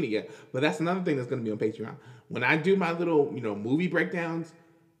seen it yet. But that's another thing that's going to be on Patreon. When I do my little movie breakdowns,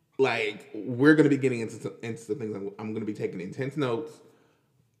 like we're going to be getting into the things. I'm going to be taking intense notes.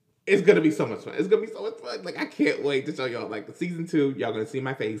 It's going to be so much fun. It's going to be so much fun. Like I can't wait to show y'all. Like season 2, y'all going to see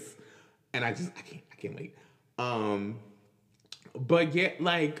my face, and I can't wait. But yet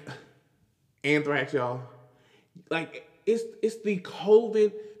like anthrax, y'all. Like it's the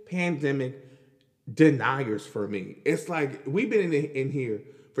COVID pandemic deniers for me. It's like we've been in here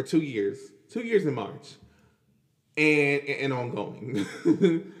for 2 years. 2 years in March. And ongoing.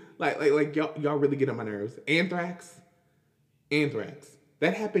 like y'all really get on my nerves. Anthrax.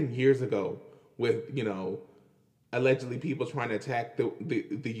 That happened years ago with, allegedly people trying to attack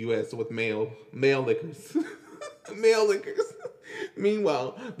the US with male liquors. Male liquors.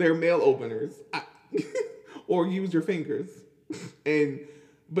 Meanwhile, they're mail openers. Or use your fingers.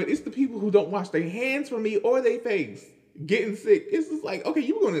 But it's the people who don't wash their hands from me or their face getting sick. It's just like, okay,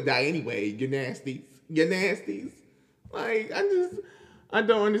 you were going to die anyway, you nasties. You nasties. Like, I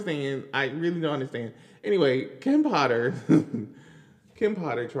don't understand. I really don't understand. Anyway, Kim Potter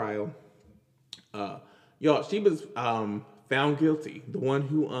trial. Y'all, she was found guilty. The one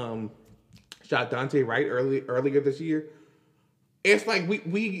who shot Dante Wright earlier this year. It's like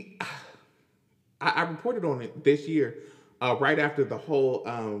I reported on it this year, right after the whole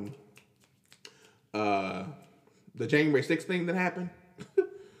the January 6th thing that happened.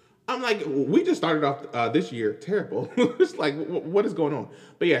 I'm like, we just started off this year terrible. It's like, what is going on?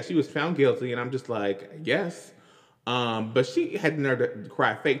 But yeah, she was found guilty, and I'm just like, yes. But she had the nerve to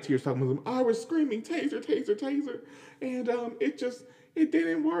cry fake tears, talking about, I was screaming, taser, taser, taser, and it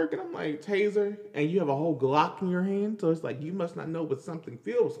didn't work. And I'm like, taser, and you have a whole Glock in your hand, so it's like you must not know what something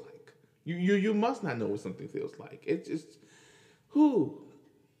feels like. You must not know what something feels like. It's just who.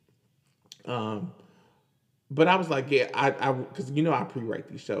 But I was like, yeah, I because I pre-write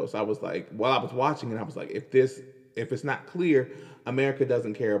these shows. So I was like, while I was watching it, I was like, if it's not clear, America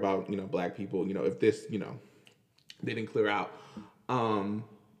doesn't care about black people. If this didn't clear out.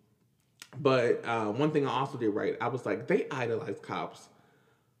 But one thing I also did right, I was like, they idolize cops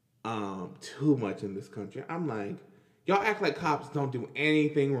too much in this country. I'm like, y'all act like cops don't do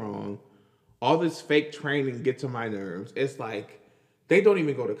anything wrong. All this fake training gets on my nerves. It's like, they don't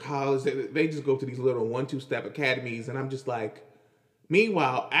even go to college. They just go to these little 1-2-step academies. And I'm just like,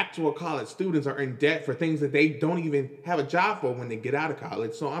 meanwhile, actual college students are in debt for things that they don't even have a job for when they get out of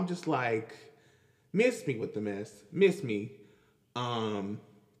college. So I'm just like, miss me with the mess. Miss me. Now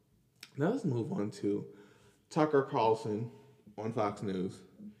let's move on to Tucker Carlson on Fox News.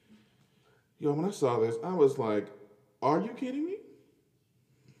 Yo, when I saw this, I was like, are you kidding me?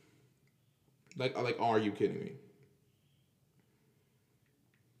 Like, are you kidding me?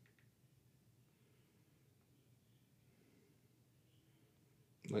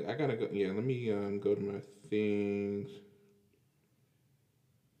 Like, I gotta go. Yeah, let me go to my things.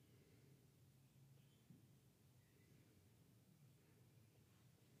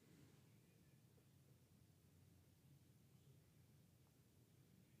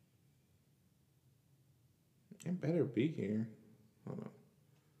 It better be here. Hold on.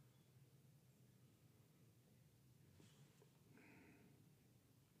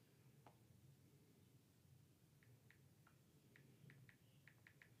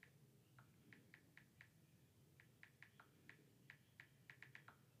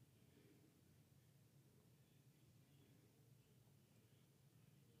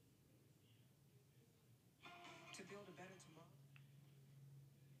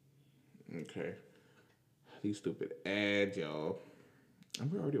 Okay. These stupid ads, y'all.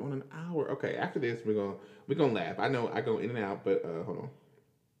 And we're already on an hour. Okay, after this we're gonna laugh. I know I go in and out, but hold on.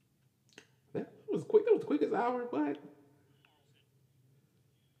 That was quick. That was the quickest hour. What? And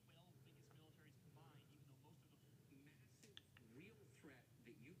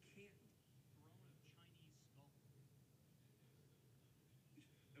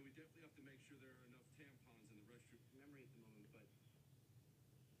we definitely have to make sure there are enough tampons in the restroom. Memory at the moment,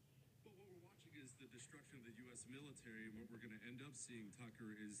 but what we're watching is the destruction of the U.S. military. What we're going to end up seeing,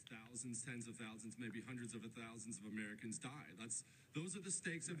 Tucker, is thousands, tens of thousands, maybe hundreds of thousands of Americans die. Those are the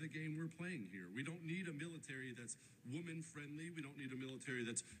stakes of the game we're playing here. We don't need a military that's woman-friendly. We don't need a military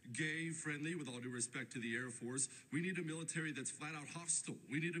that's gay-friendly, with all due respect to the Air Force. We need a military that's flat-out hostile.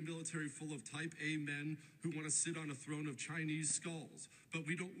 We need a military full of Type A men who want to sit on a throne of Chinese skulls. But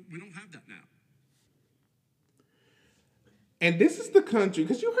we don't have that now. And this is the country,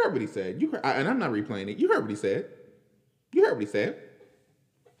 because you heard what he said. You heard, and I'm not replaying it. You heard what he said. You heard what he said.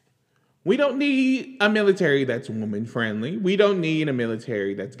 We don't need a military that's woman friendly. We don't need a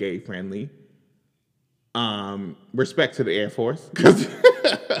military that's gay friendly. Respect to the Air Force, because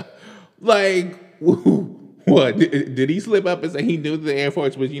like, what did he slip up and say he knew the Air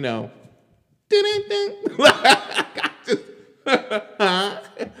Force was,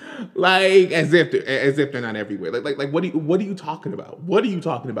 like as if they're not everywhere. Like what are you talking about? What are you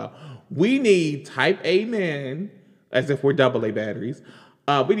talking about? We need Type A men, as if we're AA batteries.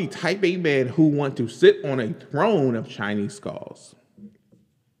 We need Type A men who want to sit on a throne of Chinese skulls.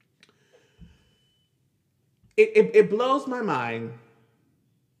 It blows my mind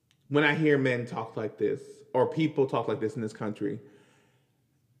when I hear men talk like this, or people talk like this in this country.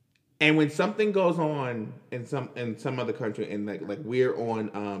 And when something goes on in some other country, and like we're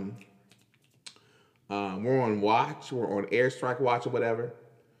on watch, we're on airstrike watch or whatever,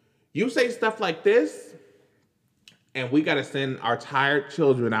 you say stuff like this, and we got to send our tired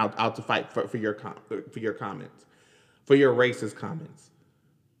children out to fight for your comments, for your racist comments.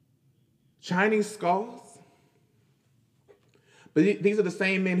 Chinese skulls. But these are the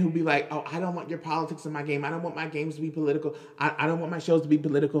same men who be like, oh, I don't want your politics in my game. I don't want my games to be political. I don't want my shows to be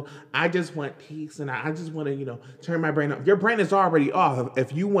political. I just want peace, and I just want to, turn my brain off. Your brain is already off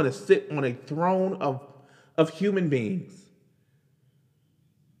if you want to sit on a throne of human beings.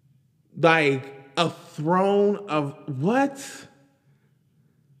 Like, a throne of what?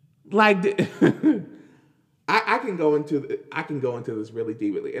 Like, I can go into this really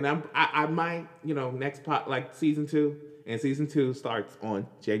deeply, and I might, next part, like season 2. And season 2 starts on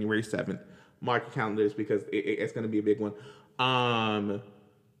January 7th. Mark your calendars, because it's going to be a big one.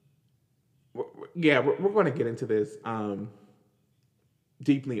 We're going to get into this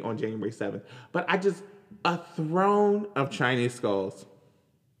deeply on January 7th. But a throne of Chinese skulls.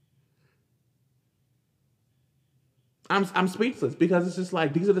 I'm speechless, because it's just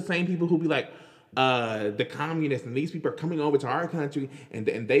like, these are the same people who be like, the communists, and these people are coming over to our country, and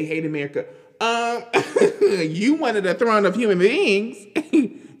they hate America. You wanted a throne of human beings.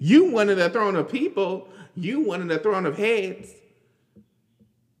 You wanted a throne of people. You wanted a throne of heads.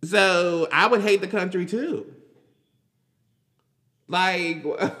 So I would hate the country too. Like,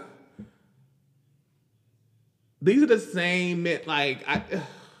 these are the same men,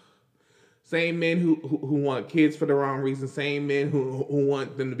 same men who want kids for the wrong reason. Same men who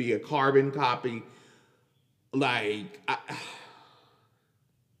want them to be a carbon copy. Like,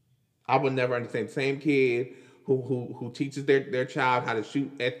 I would never understand. Same kid who teaches their child how to shoot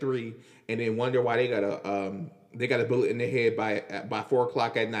at 3, and then wonder why they got a bullet in their head by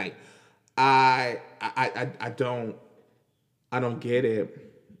 4:00 at night. I don't get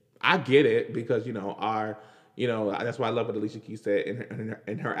it. I get it, because that's why I love what Alicia Keys said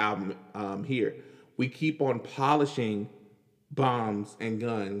in her album Here. We keep on polishing bombs and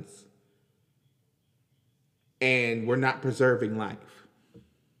guns, and we're not preserving life.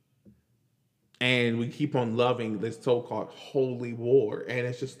 And we keep on loving this so-called holy war. And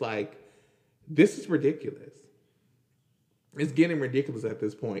it's just like, this is ridiculous. It's getting ridiculous at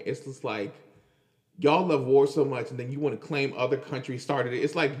this point. It's just like, y'all love war so much, and then you want to claim other countries started it.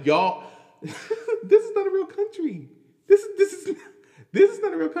 It's like, y'all, this is not a real country. This is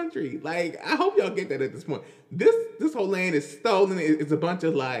not a real country. Like, I hope y'all get that at this point. This whole land is stolen. It's a bunch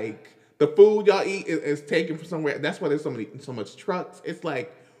of like the food y'all eat is taken from somewhere. That's why there's so much trucks. It's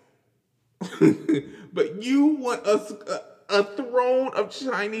like, but you want a throne of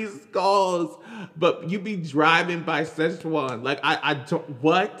Chinese skulls, but you be driving by Szechuan. Like I don't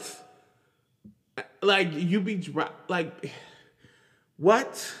what? Like you be like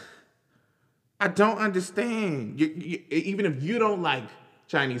what? I don't understand. Even if you don't like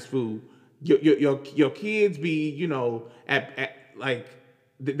Chinese food, your kids be, you know, at like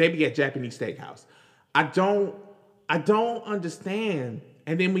they be at Japanese steakhouse. I don't understand.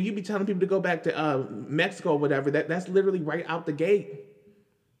 And then when you be telling people to go back to Mexico or whatever, that's literally right out the gate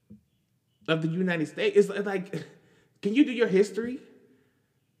of the United States. It's like, can you do your history?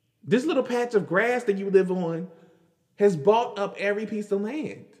 This little patch of grass that you live on has bought up every piece of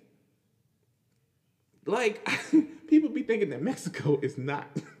land. Like, people be thinking that Mexico is not.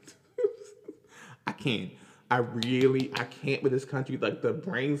 I can't with this country. Like, the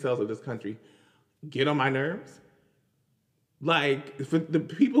brain cells of this country get on my nerves. Like, for the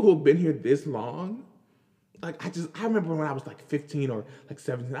people who have been here this long, like, I remember when I was like 15 or like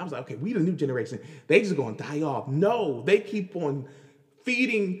 17, I was like, okay, we the new generation. They just gonna die off. No, they keep on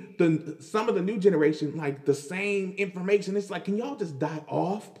feeding some of the new generation like the same information. It's like, can y'all just die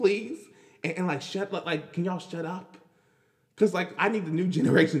off, please? And like, can y'all shut up? Because like, I need the new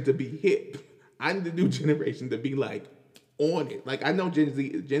generation to be hip. I need the new generation to be like on it. Like, I know Gen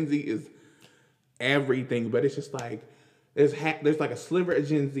Z is everything, but it's just like, there's like a sliver of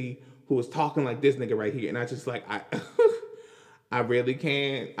Gen Z who is talking like this nigga right here. And I just like, I really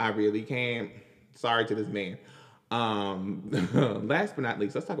can't. Sorry to this man. Last but not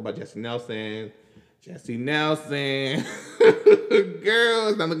least, let's talk about Jessie Nelson. Jessie Nelson. Girl,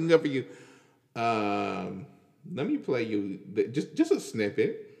 it's not looking good for you. Let me play you just a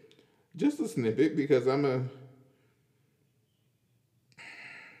snippet. Just a snippet because I'm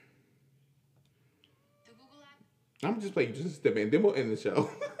just play you just a snippet and then we'll end the show.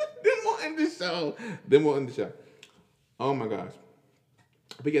 Then we'll end the show. Oh my gosh.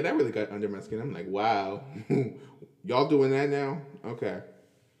 But yeah, that really got under my skin. I'm like, wow. Y'all doing that now? Okay.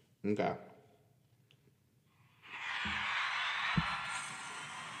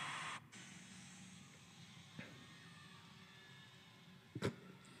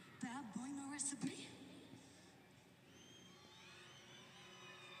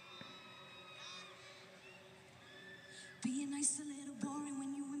 Being nice a little boring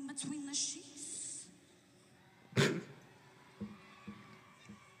when you in between the sheets.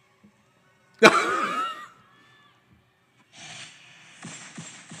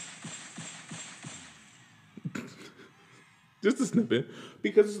 Just a snippet.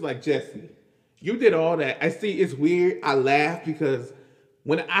 Because it's like, Jessie, you did all that. I see, it's weird. I laugh because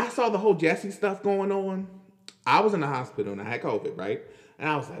when I saw the whole Jessie stuff going on, I was in the hospital and I had COVID, right? And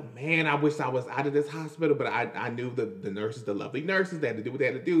I was like, man, I wish I was out of this hospital, but I knew the nurses, the lovely nurses, they had to do what they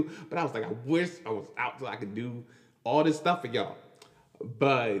had to do. But I was like, I wish I was out so I could do all this stuff for y'all.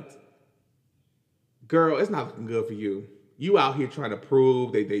 But, girl, it's not looking good for you. You out here trying to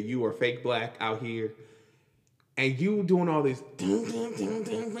prove that you are fake black out here. And you doing all this,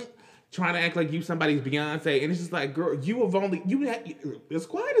 trying to act like you somebody's Beyonce. And it's just like, girl, as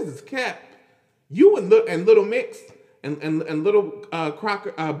quiet as it's kept, you and Little Mix, and little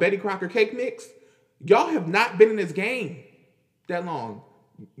Crocker, Betty Crocker cake mix, y'all have not been in this game that long.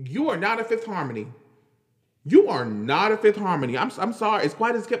 You are not a Fifth Harmony. You are not a Fifth Harmony. I'm sorry. It's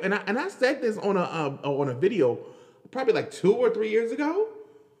quite as kept. And I said this on a video probably like 2 or 3 years ago.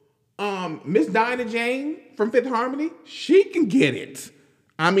 Miss Dinah Jane from Fifth Harmony, she can get it.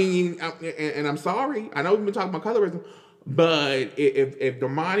 I mean, and I'm sorry. I know we've been talking about colorism, but if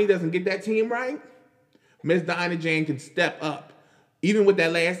Normani doesn't get that team right, Miss Dinah Jane can step up, even with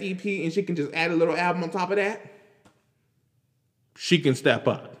that last EP, and she can just add a little album on top of that. She can step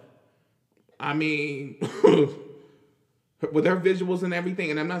up. I mean, with her visuals and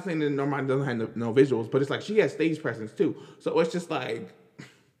everything, and I'm not saying that Normani doesn't have no visuals, but it's like she has stage presence too. So it's just like,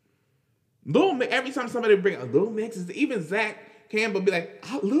 Lil Mix, every time somebody bring a Lil Mix, even Zach Campbell be like,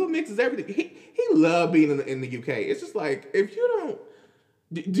 Lil Mix is everything. He love being in the UK. It's just like, if you don't,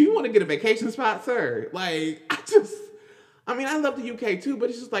 do you want to get a vacation spot, sir? Like, I love the UK too, but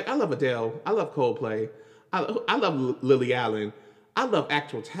it's just like, I love Adele. I love Coldplay. I love Lily Allen. I love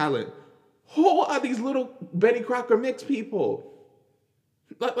actual talent. Who are these little Betty Crocker mix people?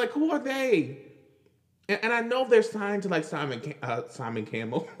 Like who are they? And I know they're signed to like Simon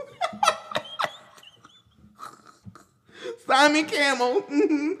Campbell. Simon Camel.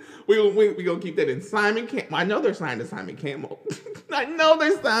 Mm-hmm. We gonna keep that in Simon Camel. I know they're signed to Simon Camel. I know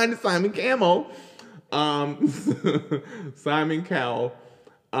they're signed to Simon Camel. Simon Cowell.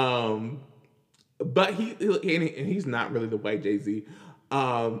 But he's not really the white Jay-Z.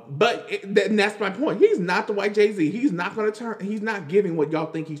 And that's my point. He's not the white Jay-Z. He's not giving what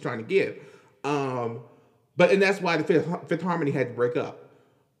y'all think he's trying to give. And that's why the Fifth Harmony had to break up.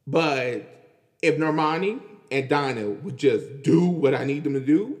 But if Normani and Dinah would just do what I need them to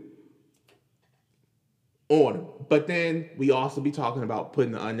do, on them. But then we also be talking about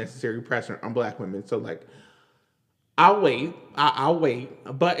putting the unnecessary pressure on black women. So like, I'll wait.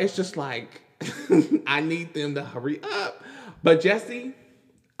 But it's just like, I need them to hurry up. But Jesse,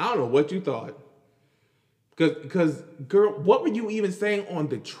 I don't know what you thought. Because girl, what were you even saying on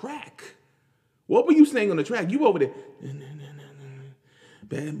the track? What were you saying on the track? You over there,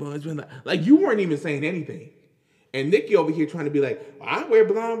 bad boys, like you weren't even saying anything. And Nikki over here trying to be like, well, I wear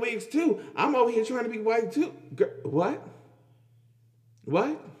blonde wigs too. I'm over here trying to be white too. Girl, what?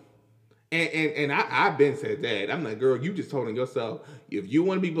 And I've been said that. I'm like, girl, you just told on yourself. If you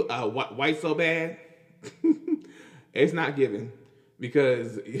want to be white so bad, it's not given.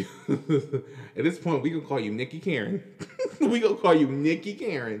 Because at this point, we gonna call you Nikki Karen. We gonna call you Nikki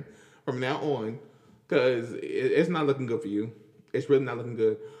Karen from now on. Because it's not looking good for you. It's really not looking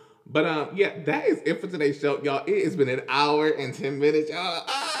good. But yeah, that is it for today's show, y'all. It has been an hour and 10 minutes, y'all.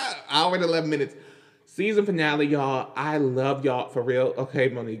 Hour and 11 minutes. Season finale, y'all. I love y'all for real. Okay,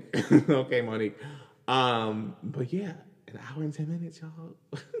 Monique. Okay, Monique. But yeah, an hour and 10 minutes, y'all.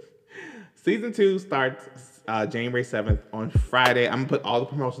 Season 2 starts January 7th on Friday. I'm gonna put all the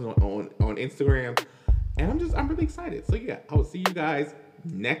promotions on Instagram, and I'm really excited. So yeah, I will see you guys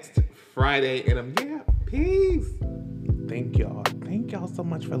next Friday, and yeah, peace. Thank y'all so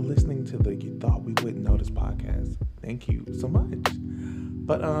much for listening to the You Thought We Wouldn't Notice podcast. Thank you so much.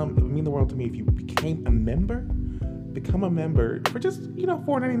 But it would mean the world to me if you become a member for just,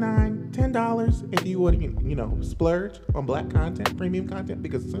 $4.99, $10 if you would, splurge on black content, premium content,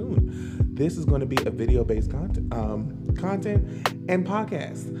 because soon this is going to be a video-based content and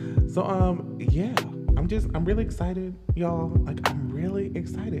podcast. So, yeah, I'm really excited, y'all. Like, I'm really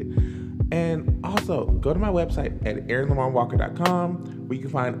excited. And also, go to my website at aaronlamarwalker.com where you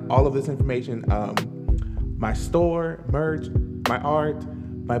can find all of this information. My store, merch, my art,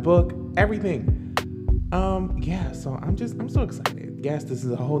 my book, everything. Yeah, so I'm so excited. Yes, this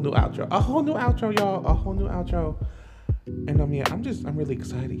is a whole new outro. A whole new outro, y'all. A whole new outro. And yeah, I'm really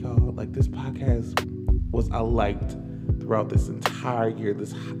excited, y'all. Like, this podcast was a light throughout this entire year,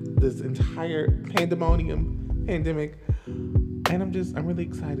 this entire pandemic. And I'm really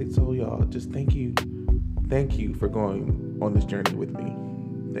excited. So y'all, just thank you for going on this journey with me.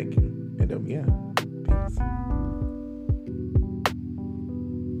 Thank you. And yeah, peace.